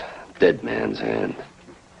 8s. Dead man's hand.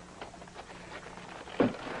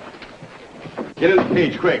 Get in the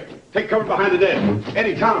cage, quick. Take cover behind the desk.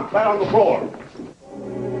 Eddie, Tom, flat on the floor.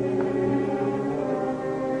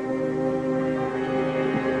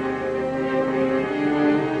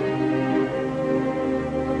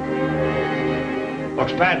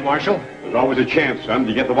 Looks bad, Marshal. There's always a chance, son,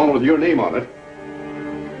 to get the one with your name on it.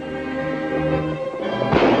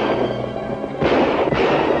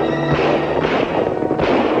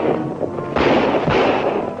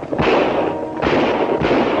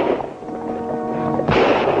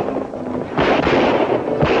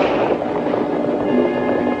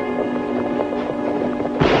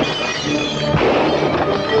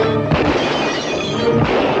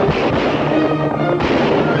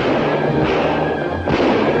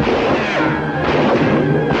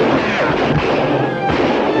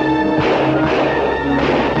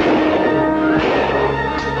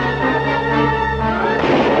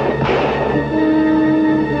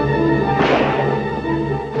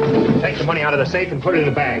 safe and put it in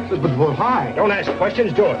the bag. But why? Don't ask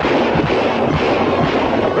questions, do it. Grab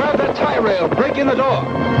that tie rail. Break in the door.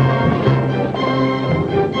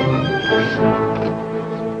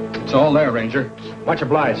 It's all there, Ranger. Much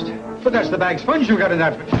obliged. But that's the bag sponge you got in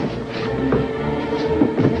that...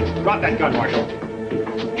 Drop that gun, Marshal.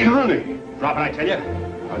 Johnny! Drop it, I tell you.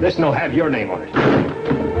 Or this will have your name on it.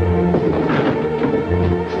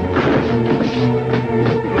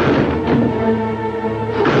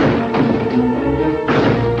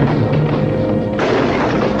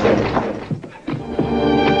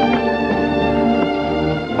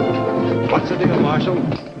 What's the deal, Marshal?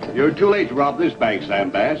 You're too late to rob this bank,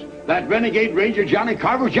 Sam Bass. That renegade ranger Johnny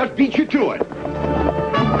Carver just beat you to it.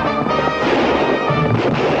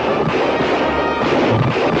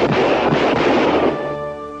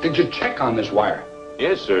 Did you check on this wire?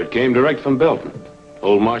 Yes, sir. It came direct from Belton.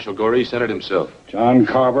 Old Marshal Goree sent it himself. John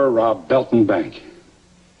Carver robbed Belton Bank.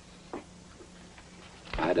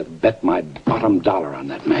 I'd have bet my bottom dollar on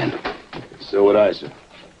that man. So would I, sir.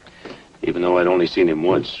 Even though I'd only seen him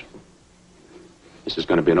once. This is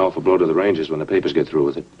going to be an awful blow to the Rangers when the papers get through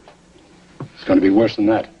with it. It's going to be worse than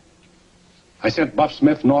that. I sent Buff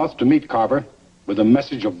Smith north to meet Carver with a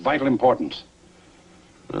message of vital importance.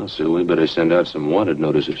 Well, sir, we better send out some wanted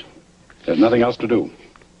notices. There's nothing else to do.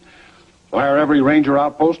 Wire every ranger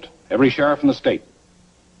outpost, every sheriff in the state.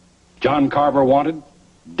 John Carver wanted,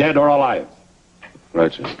 dead or alive.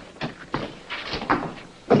 Right, sir.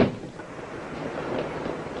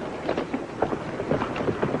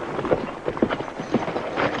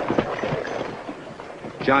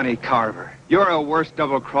 Johnny Carver, you're a worse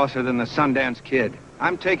double-crosser than the Sundance Kid.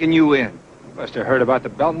 I'm taking you in. Must have heard about the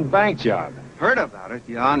Belton Bank job. Heard about it,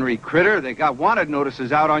 you ornery critter. They got wanted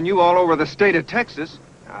notices out on you all over the state of Texas.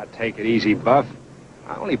 Now, take it easy, Buff.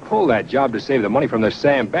 I only pulled that job to save the money from the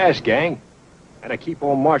Sam Bass gang. And to keep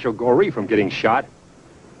old Marshal Goree from getting shot.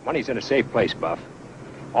 Money's in a safe place, Buff.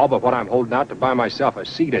 All but what I'm holding out to buy myself a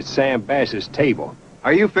seat at Sam Bass's table.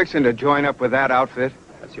 Are you fixing to join up with that outfit?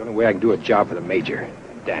 That's the only way I can do a job for the Major,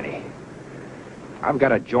 Danny. I've got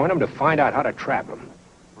to join him to find out how to trap him.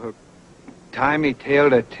 Well, tie me tail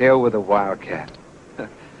to tail with a wildcat.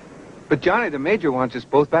 But Johnny, the Major wants us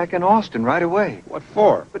both back in Austin right away. What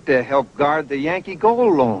for? But to help guard the Yankee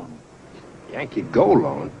gold loan. Yankee gold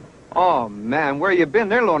loan? Oh, man, where you been?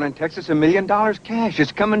 They're loaning Texas $1 million cash.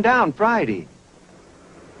 It's coming down Friday.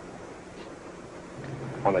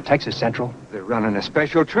 On the Texas Central? They're running a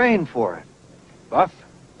special train for it. Buff,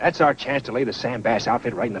 that's our chance to lay the Sam Bass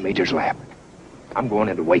outfit right in the Major's lap. I'm going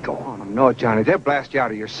into Waco. Oh, no, Johnny, they'll blast you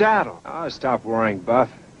out of your saddle. Oh, stop worrying,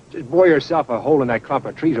 Buff. Just bore yourself a hole in that clump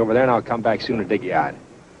of trees over there, and I'll come back soon and dig you out.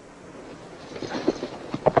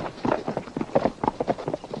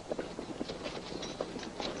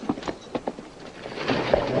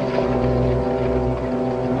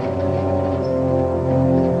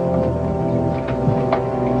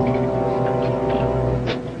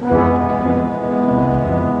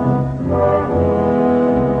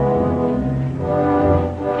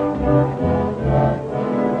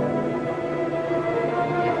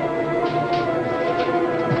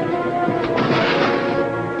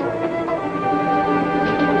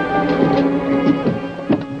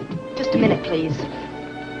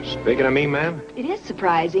 Speaking of me, ma'am? It is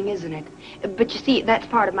surprising, isn't it? But you see, that's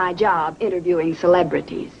part of my job, interviewing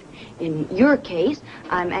celebrities. In your case,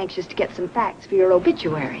 I'm anxious to get some facts for your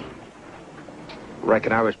obituary.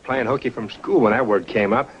 Reckon I was playing hooky from school when that word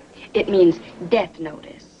came up. It means death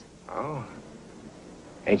notice. Oh.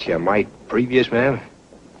 Ain't you a mite previous, ma'am?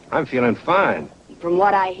 I'm feeling fine. From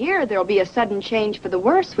what I hear, there'll be a sudden change for the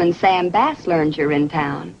worse when Sam Bass learns you're in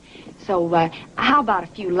town. So, how about a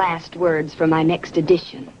few last words for my next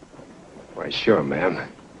edition? Why, sure, ma'am.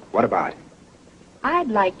 What about? I'd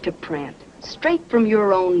like to print, straight from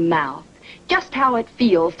your own mouth, just how it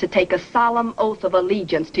feels to take a solemn oath of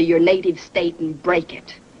allegiance to your native state and break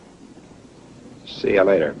it. See you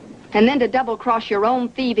later. And then to double-cross your own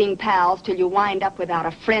thieving pals till you wind up without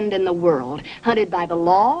a friend in the world, hunted by the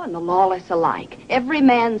law and the lawless alike. Every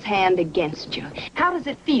man's hand against you. How does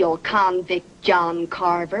it feel, convict John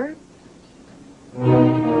Carver?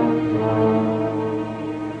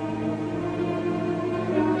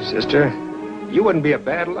 Sister, you wouldn't be a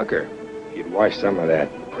bad looker if you'd wash some of that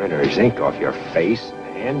printer's ink off your face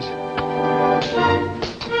and hands.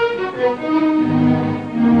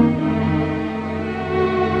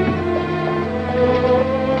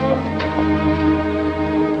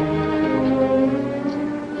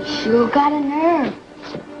 Sure got a nerve.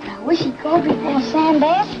 I wish he'd go before Sam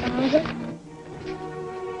Bass found it.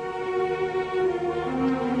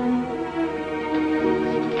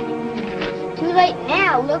 Too late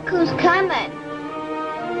now. Look who's coming.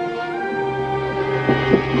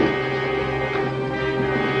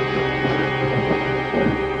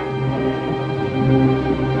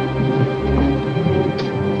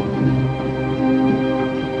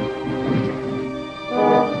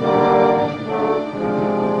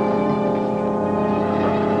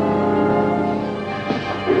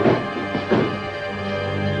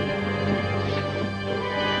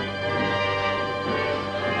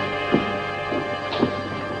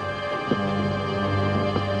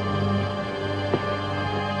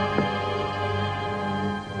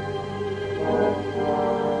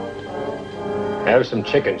 Have some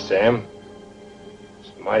chicken, Sam.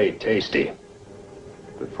 It's mighty tasty.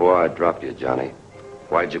 Before I drop you, Johnny,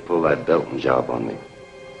 why'd you pull that Belton job on me?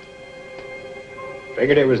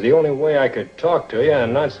 Figured it was the only way I could talk to you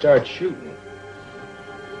and not start shooting.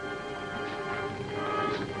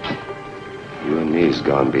 You and me's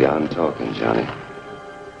gone beyond talking, Johnny.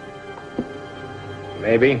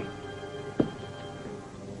 Maybe.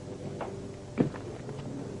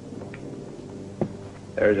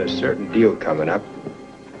 There's a certain deal coming up.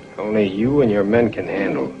 Only you and your men can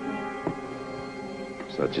handle.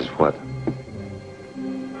 Such as what?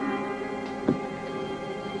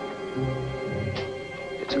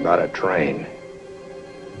 It's about a train.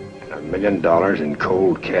 And $1 million in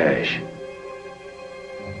cold cash.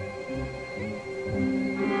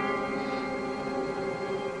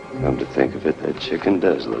 Come to think of it, that chicken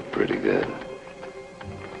does look pretty good.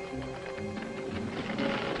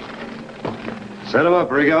 Set him up,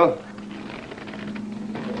 Rigo.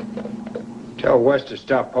 Tell West to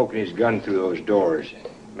stop poking his gun through those doors.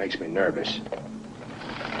 Makes me nervous.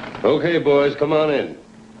 Okay, boys, come on in.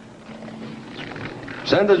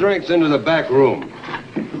 Send the drinks into the back room.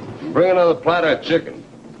 Bring another platter of chicken.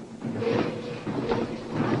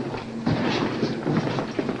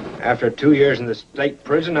 After 2 years in the state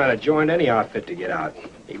prison, I'd have joined any outfit to get out.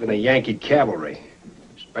 Even the Yankee cavalry.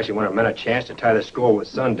 Especially when it meant a chance to tie the score with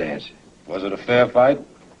Sundance. Was it a fair fight?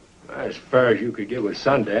 As fair as you could get with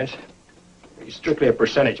Sundance. He's strictly a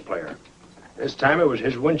percentage player. This time it was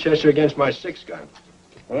his Winchester against my 6-gun.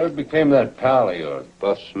 What became of that pal of yours,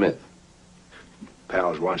 Buff Smith?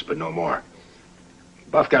 Pals once, but no more.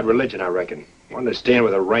 Buff got religion, I reckon. Wanted to stand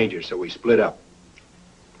with a ranger, so we split up.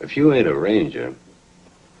 If you ain't a ranger,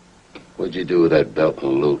 what'd you do with that belt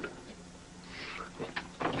and loot?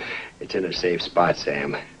 It's in a safe spot,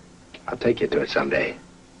 Sam. I'll take you to it someday.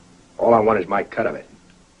 All I want is my cut of it.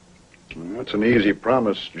 That's an easy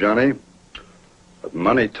promise, Johnny. But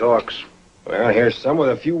money talks. Well, here's some with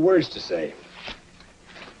a few words to say.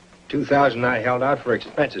 $2,000 I held out for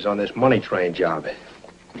expenses on this money train job.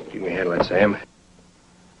 You can handle it, Sam.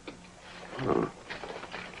 Oh.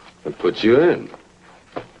 What put you in?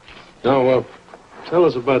 No, well, tell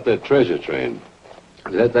us about that treasure train.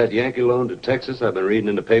 Is that Yankee loan to Texas I've been reading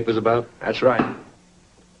in the papers about? That's right.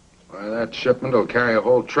 Why, that shipment will carry a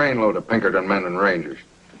whole trainload of Pinkerton men and Rangers.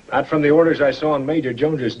 Not from the orders I saw on Major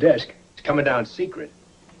Jones's desk. It's coming down secret.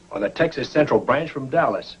 On the Texas Central Branch from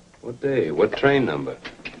Dallas. What day? What train number?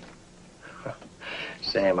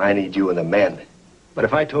 Sam, I need you and the men. But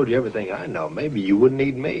if I told you everything I know, maybe you wouldn't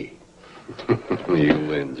need me. You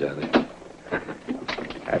win, Johnny.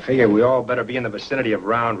 I figure we all better be in the vicinity of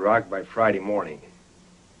Round Rock by Friday morning.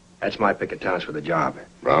 That's my pick of towns for the job.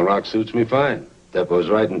 Round Rock suits me fine. Depot's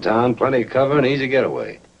right in town, plenty of cover and easy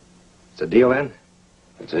getaway. It's a deal, then?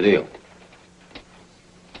 It's a deal.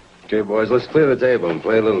 Okay, boys, let's clear the table and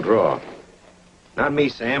play a little draw. Not me,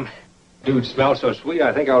 Sam. Dude smells so sweet,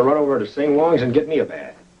 I think I'll run over to Sing Long's and get me a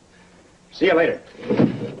bath. See you later.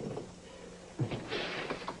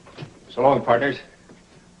 So long, partners.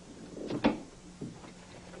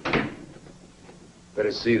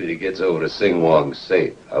 Better see that he gets over to Sing Wong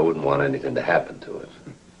safe. I wouldn't want anything to happen to it.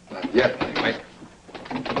 Not yet, anyway.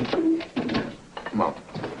 Come on.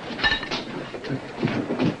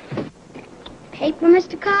 Paper,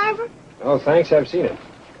 Mr. Carver? Oh, thanks, I've seen it.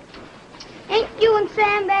 Ain't you and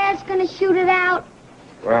Sam Bass gonna shoot it out?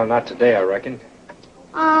 Well, not today, I reckon.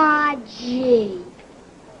 Aw, gee.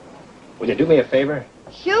 Will you do me a favor?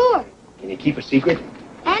 Sure. Can you keep a secret?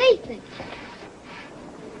 Anything.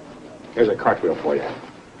 Here's a cartwheel for you.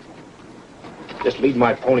 Just lead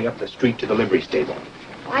my pony up the street to the livery stable.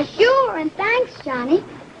 Why, sure, and thanks, Johnny.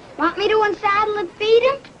 Want me to unsaddle and feed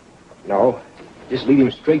him? No. Just lead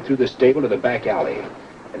him straight through the stable to the back alley.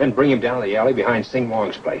 And then bring him down the alley behind Sing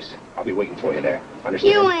Wong's place. I'll be waiting for you there.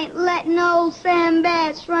 Understand? You ain't letting old Sam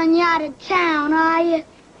Bass run you out of town, are you?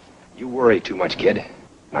 You worry too much, kid.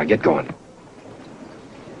 Now get going.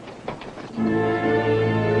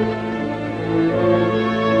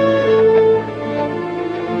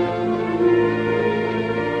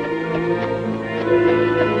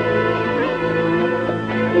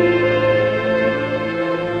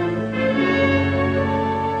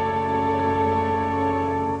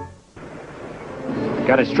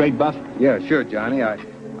 Got it straight, Buff? Yeah, sure, Johnny.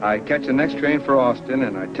 I catch the next train for Austin,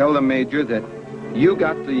 and I tell the major that you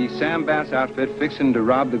got the Sam Bass outfit fixing to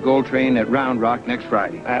rob the gold train at Round Rock next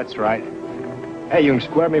Friday. That's right. Hey, you can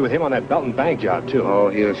square me with him on that Belton Bank job, too. Oh,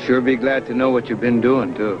 he'll sure be glad to know what you've been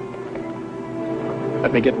doing, too.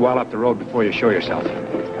 Let me get well up the road before you show yourself.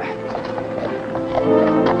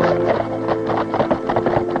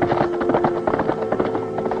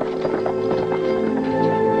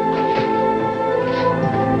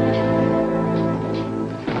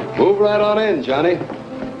 Move right on in, Johnny.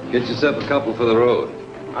 Get yourself a couple for the road.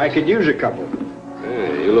 I could use a couple.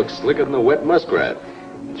 Hey, you look slicker than a wet muskrat.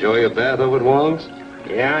 Enjoy your bath over at Wong's?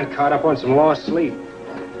 Yeah, and caught up on some lost sleep.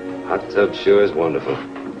 Hot tub sure is wonderful.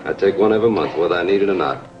 I take one every month, whether I need it or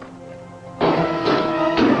not.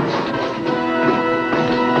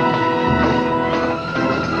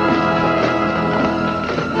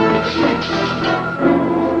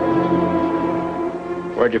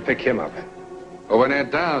 Where'd you pick him up? Over near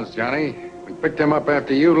Downs, Johnny. We picked him up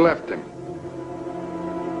after you left him.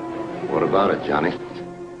 What about it, Johnny?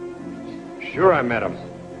 Sure, I met him.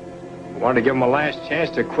 Wanted to give him a last chance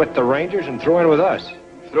to quit the Rangers and throw in with us.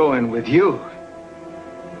 Throw in with you?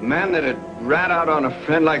 A man that had rat out on a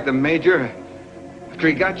friend like the Major after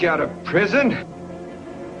he got you out of prison?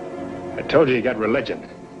 I told you got religion.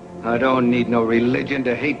 I don't need no religion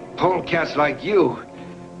to hate polecats like you.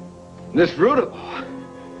 This Rudable,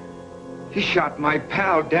 he shot my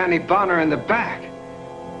pal Danny Bonner in the back.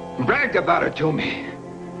 Bragged about it to me.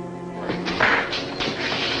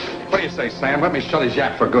 What do you say, Sam? Let me shut his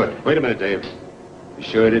yap for good. Wait a minute, Dave. You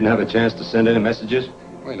sure he didn't have a chance to send any messages?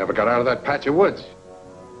 We never got out of that patch of woods.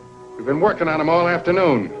 We've been working on him all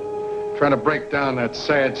afternoon, trying to break down that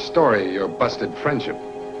sad story of your busted friendship.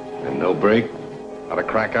 And no break? Not a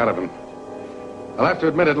crack out of him. I'll have to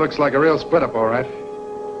admit it looks like a real split-up, all right.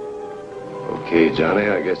 Okay, Johnny,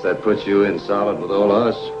 I guess that puts you in solid with all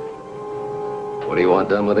of us. What do you want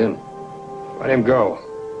done with him? Let him go.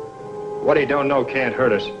 What he don't know can't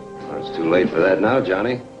hurt us. Well, it's too late for that now,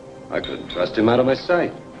 Johnny. I couldn't trust him out of my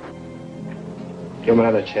sight. Give him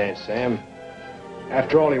another chance, Sam.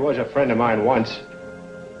 After all, he was a friend of mine once.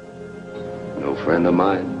 No friend of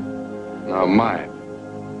mine? No, mine.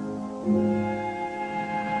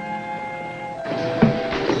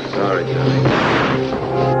 Sorry, Johnny.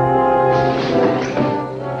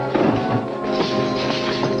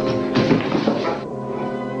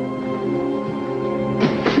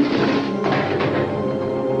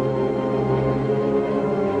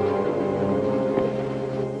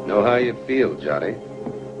 Know how you feel, Johnny.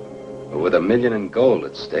 But with $1 million in gold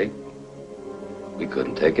at stake, we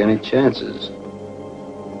couldn't take any chances.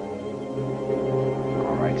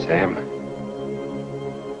 All right, Sam.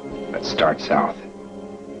 Let's start south.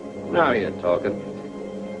 Now you're talking.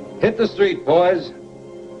 Hit the street, boys.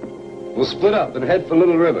 We'll split up and head for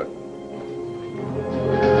Little River.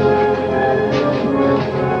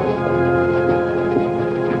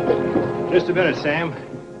 Just a minute, Sam.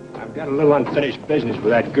 I've got a little unfinished business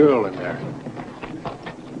with that girl in there.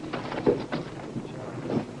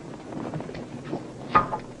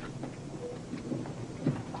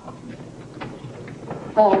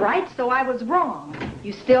 All right, so I was wrong.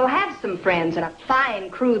 You still have some friends, and a fine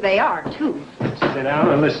crew they are, too. Sit down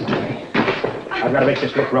and listen to me. I've got to make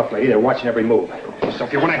this look rough, lady. They're watching every move. So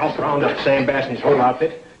if you want to help round up Sam Bass and his whole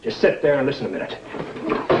outfit, just sit there and listen a minute.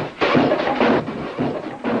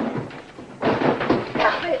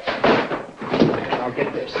 Now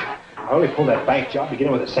get this. I only pulled that bank job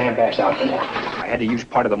beginning with a Sam Bass outfit. I had to use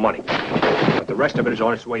part of the money. But the rest of it is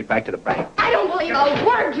on its way back to the bank. I don't believe a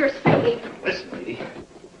word you're saying. Listen, lady.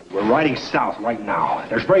 We're riding south right now.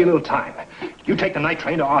 There's very little time. You take the night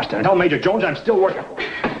train to Austin and tell Major Jones I'm still working for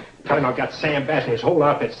him. Tell him I've got Sam Bass and his whole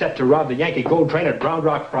outfit set to rob the Yankee gold train at Round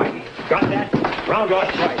Rock Friday. Got that? Round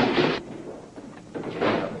Rock Friday.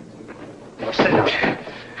 Now sit down.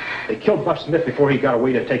 They killed Buff Smith before he got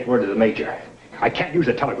away to take word to the Major. I can't use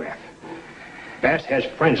a telegraph. Bass has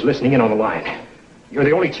friends listening in on the line. You're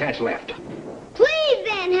the only chance left. Please,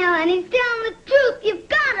 Van Helen, he's telling the truth. You've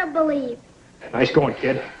got to believe. Nice going,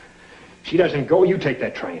 kid. She doesn't go, you take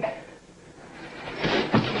that train.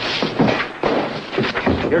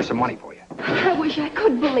 Here's some money for you. I wish I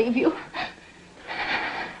could believe you.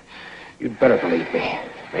 You'd better believe me.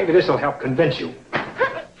 Maybe this'll help convince you.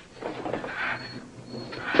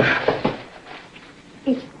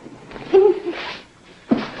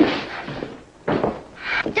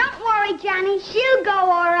 Don't worry, Johnny. She'll go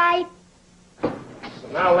all right. So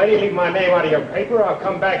now, lady, leave my name out of your paper. I'll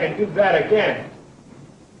come back and do that again.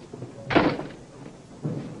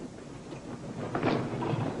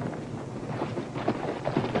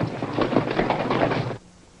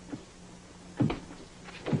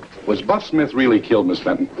 Was Buff Smith really killed, Miss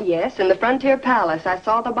Fenton? Yes, in the Frontier Palace. I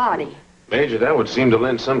saw the body. Major, that would seem to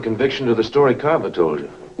lend some conviction to the story Carver told you.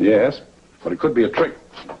 Yes, but it could be a trick.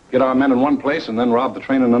 Get our men in one place and then rob the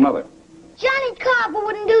train in another. Johnny Carver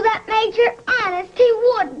wouldn't do that, Major. Honest, he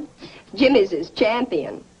wouldn't. Jimmy's his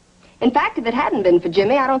champion. In fact, if it hadn't been for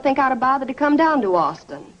Jimmy, I don't think I'd have bothered to come down to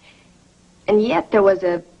Austin. And yet there was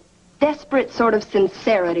a desperate sort of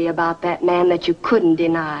sincerity about that man that you couldn't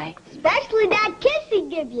deny. Especially that kiss he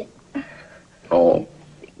give you. Oh.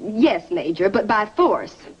 Yes, Major, but by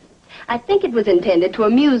force. I think it was intended to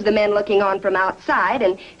amuse the men looking on from outside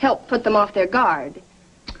and help put them off their guard.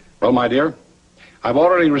 Well, my dear, I've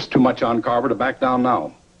already risked too much on Carver to back down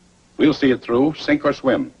now. We'll see it through, sink or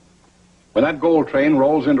swim. When that gold train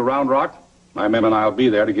rolls into Round Rock, my men and I will be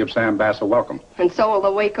there to give Sam Bass a welcome. And so will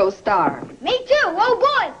the Waco Star. Me too.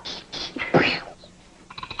 Oh, boy.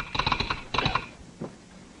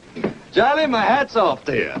 Charlie, my hat's off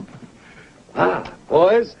to you.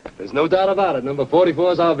 Boys, there's no doubt about it. Number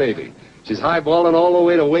 44 is our baby. She's highballing all the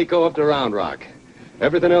way to Waco up to Round Rock.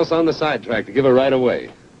 Everything else on the sidetrack to give her right away.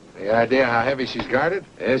 Any idea how heavy she's guarded?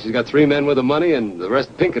 Yeah, she's got 3 men with the money and the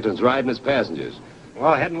rest Pinkertons riding as passengers.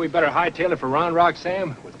 Well, hadn't we better hightail it for Round Rock,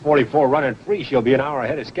 Sam? With 44 running free, she'll be an hour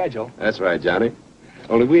ahead of schedule. That's right, Johnny.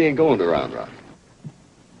 Only we ain't going to Round Rock.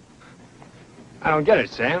 I don't get it,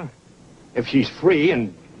 Sam. If she's free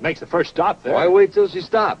and makes the first stop there... Why wait till she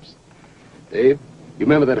stops? Dave, you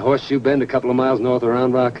remember that horseshoe bend a couple of miles north of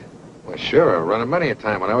Round Rock? Well, sure. I run it many a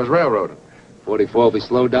time when I was railroading. 44 will be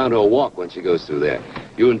slowed down to a walk when she goes through there.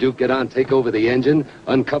 You and Duke get on, take over the engine,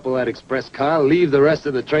 uncouple that express car, leave the rest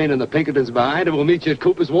of the train and the Pinkertons behind, and we'll meet you at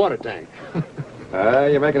Cooper's water tank.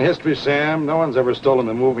 You're making history, Sam. No one's ever stolen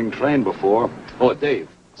a moving train before. Oh, Dave,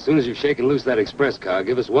 as soon as you've shaken loose that express car,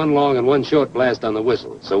 give us one long and one short blast on the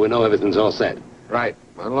whistle, so we know everything's all set. Right.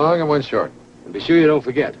 One long and one short. And be sure you don't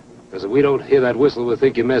forget, because if we don't hear that whistle, we'll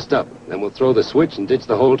think you messed up. Then we'll throw the switch and ditch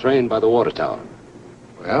the whole train by the water tower.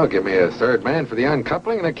 Well, give me a third man for the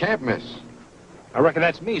uncoupling and a can't miss. I reckon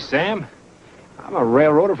that's me, Sam. I'm a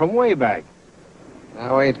railroader from way back.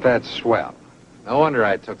 Now, ain't that swell? No wonder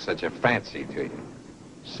I took such a fancy to you.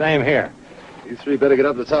 Same here. You 3 better get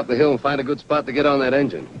up the top of the hill and find a good spot to get on that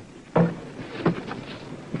engine.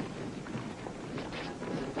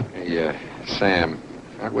 Hey, Sam,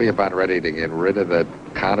 aren't we about ready to get rid of that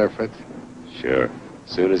counterfeit? Sure.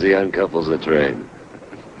 As soon as he uncouples the train.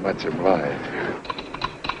 Much obliged.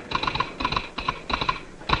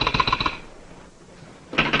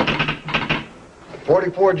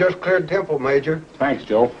 44 just cleared Temple, Major. Thanks,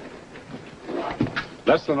 Joe.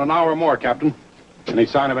 Less than an hour more, Captain. Any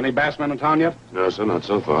sign of any bassmen in town yet? No, sir, not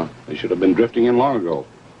so far. They should have been drifting in long ago,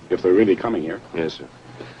 if they're really coming here. Yes, sir.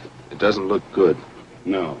 It doesn't look good.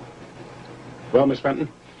 No. Well, Miss Fenton,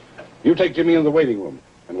 you take Jimmy in the waiting room,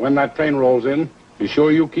 and when that train rolls in, be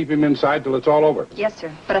sure you keep him inside till it's all over. Yes, sir.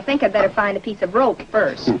 But I think I'd better find a piece of rope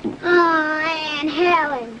first. Oh, Aunt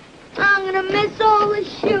Helen. I'm gonna miss all the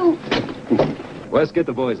shoot. Wes, get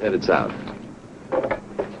the boys headed south.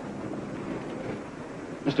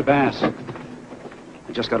 Mr. Bass,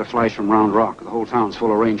 I just got a flash from Round Rock. The whole town's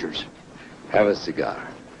full of Rangers. Have a cigar.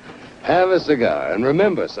 Have a cigar. And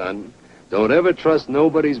remember, son, don't ever trust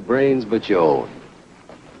nobody's brains but your own.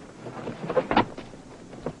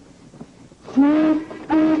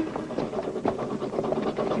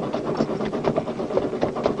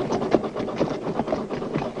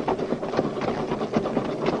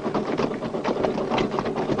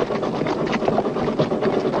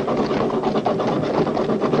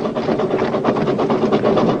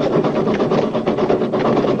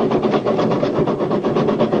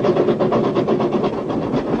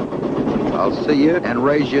 See you and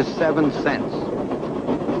raise you 7 cents.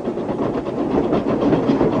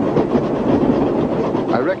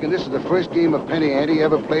 I reckon this is the first game of penny ante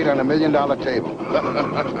ever played on $1 million table.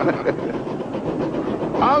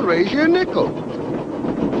 I'll raise you a nickel.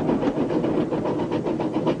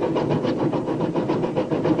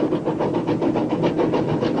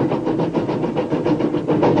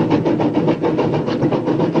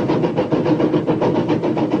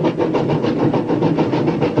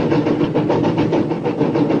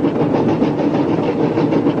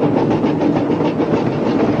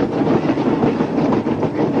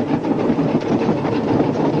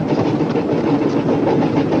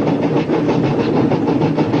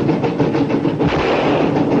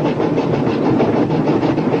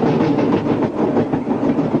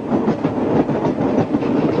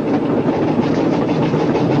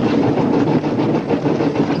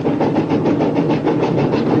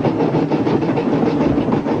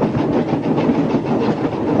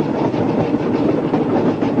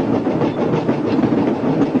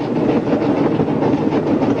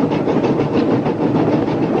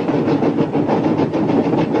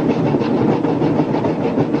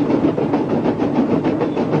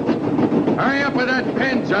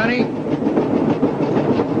 Johnny?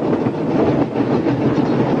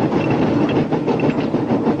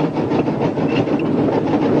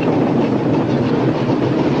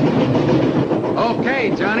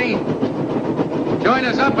 Okay, Johnny. Join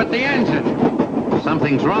us up at the engine.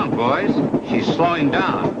 Something's wrong, boys. She's slowing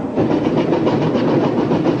down.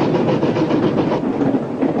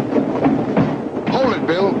 Hold it,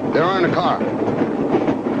 Bill. They're on the car.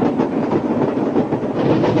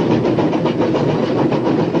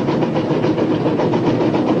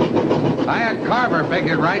 I had Carver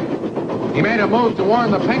figured right. He made a move to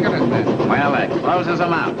warn the Pinkerton men. Well, that closes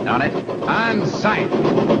them out, don't it? On sight.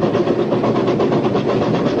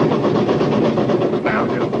 Now,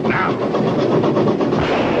 Bill, now.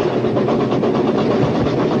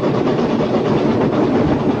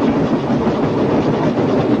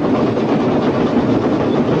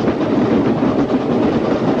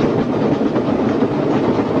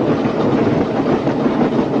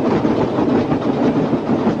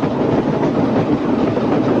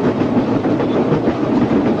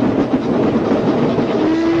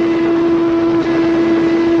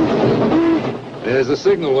 There's the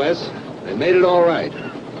signal, Wes. They made it all right.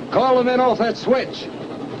 Call them in off that switch.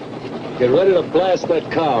 Get ready to blast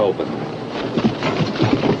that car open.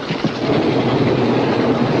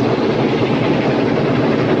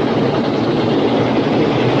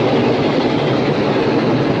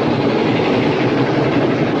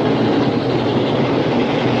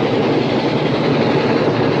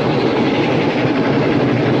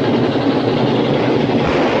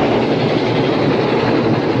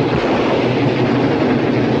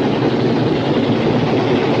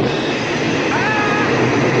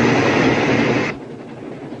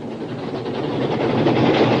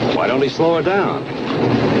 Slow her down.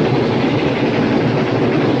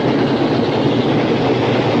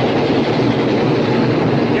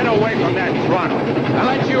 Get away from that throttle. I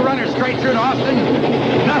let you run her straight through to Austin.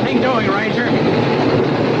 Nothing doing, Ranger.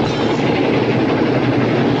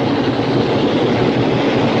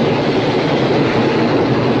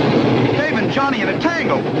 Dave and Johnny in a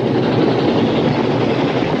tangle.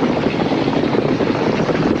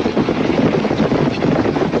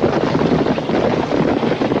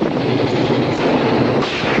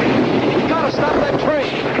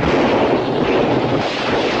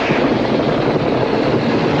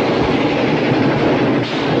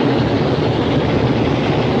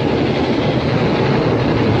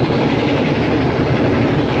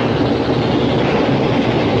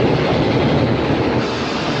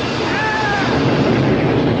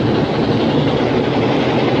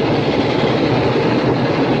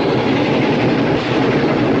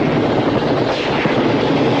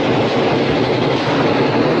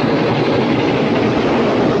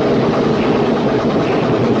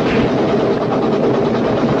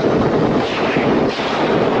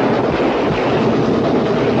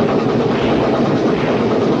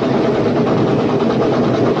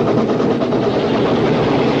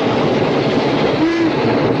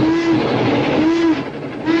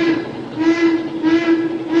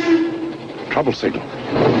 Trouble signal. I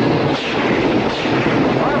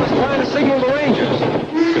was trying to signal the Rangers.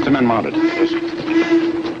 Get the men mounted. Yes.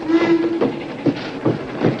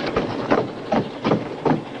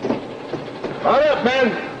 Mount up,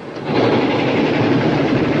 men.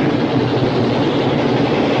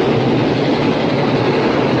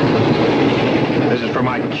 This is for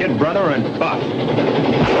my kid brother and Buff.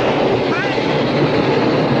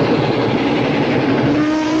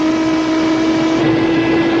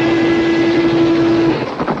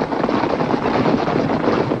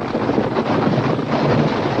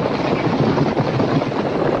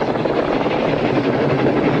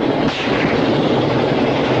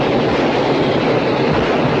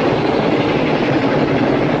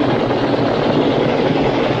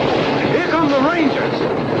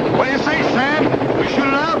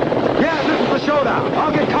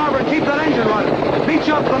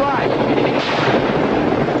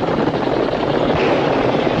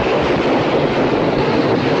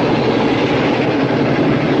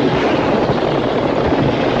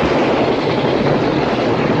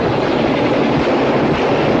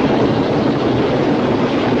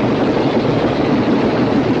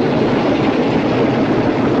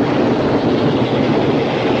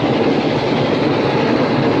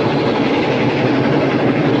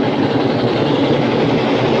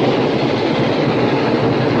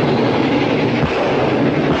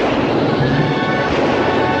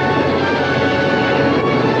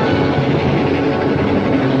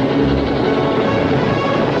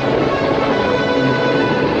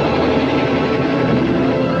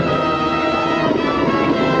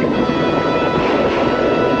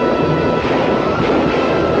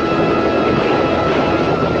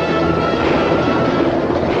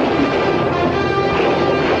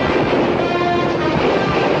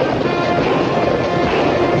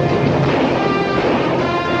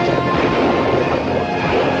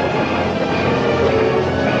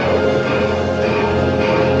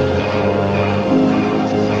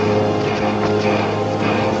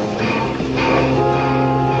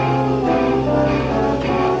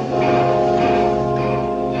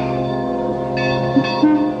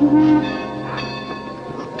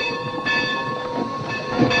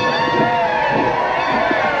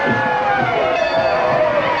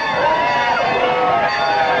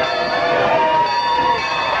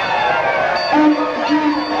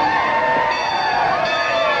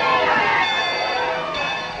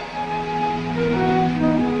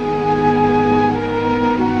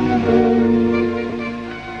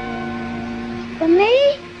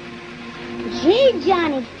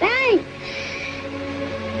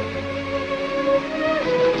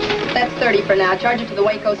 paper now. Charge it to the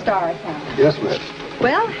Waco Star account. Yes, miss.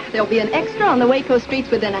 Well, there'll be an extra on the Waco streets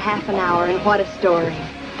within a half an hour, and what a story.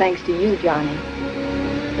 Thanks to you, Johnny.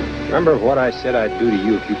 Remember what I said I'd do to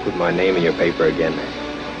you if you put my name in your paper again?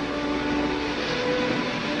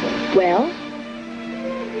 Well?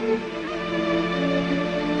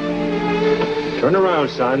 Turn around,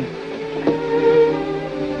 son.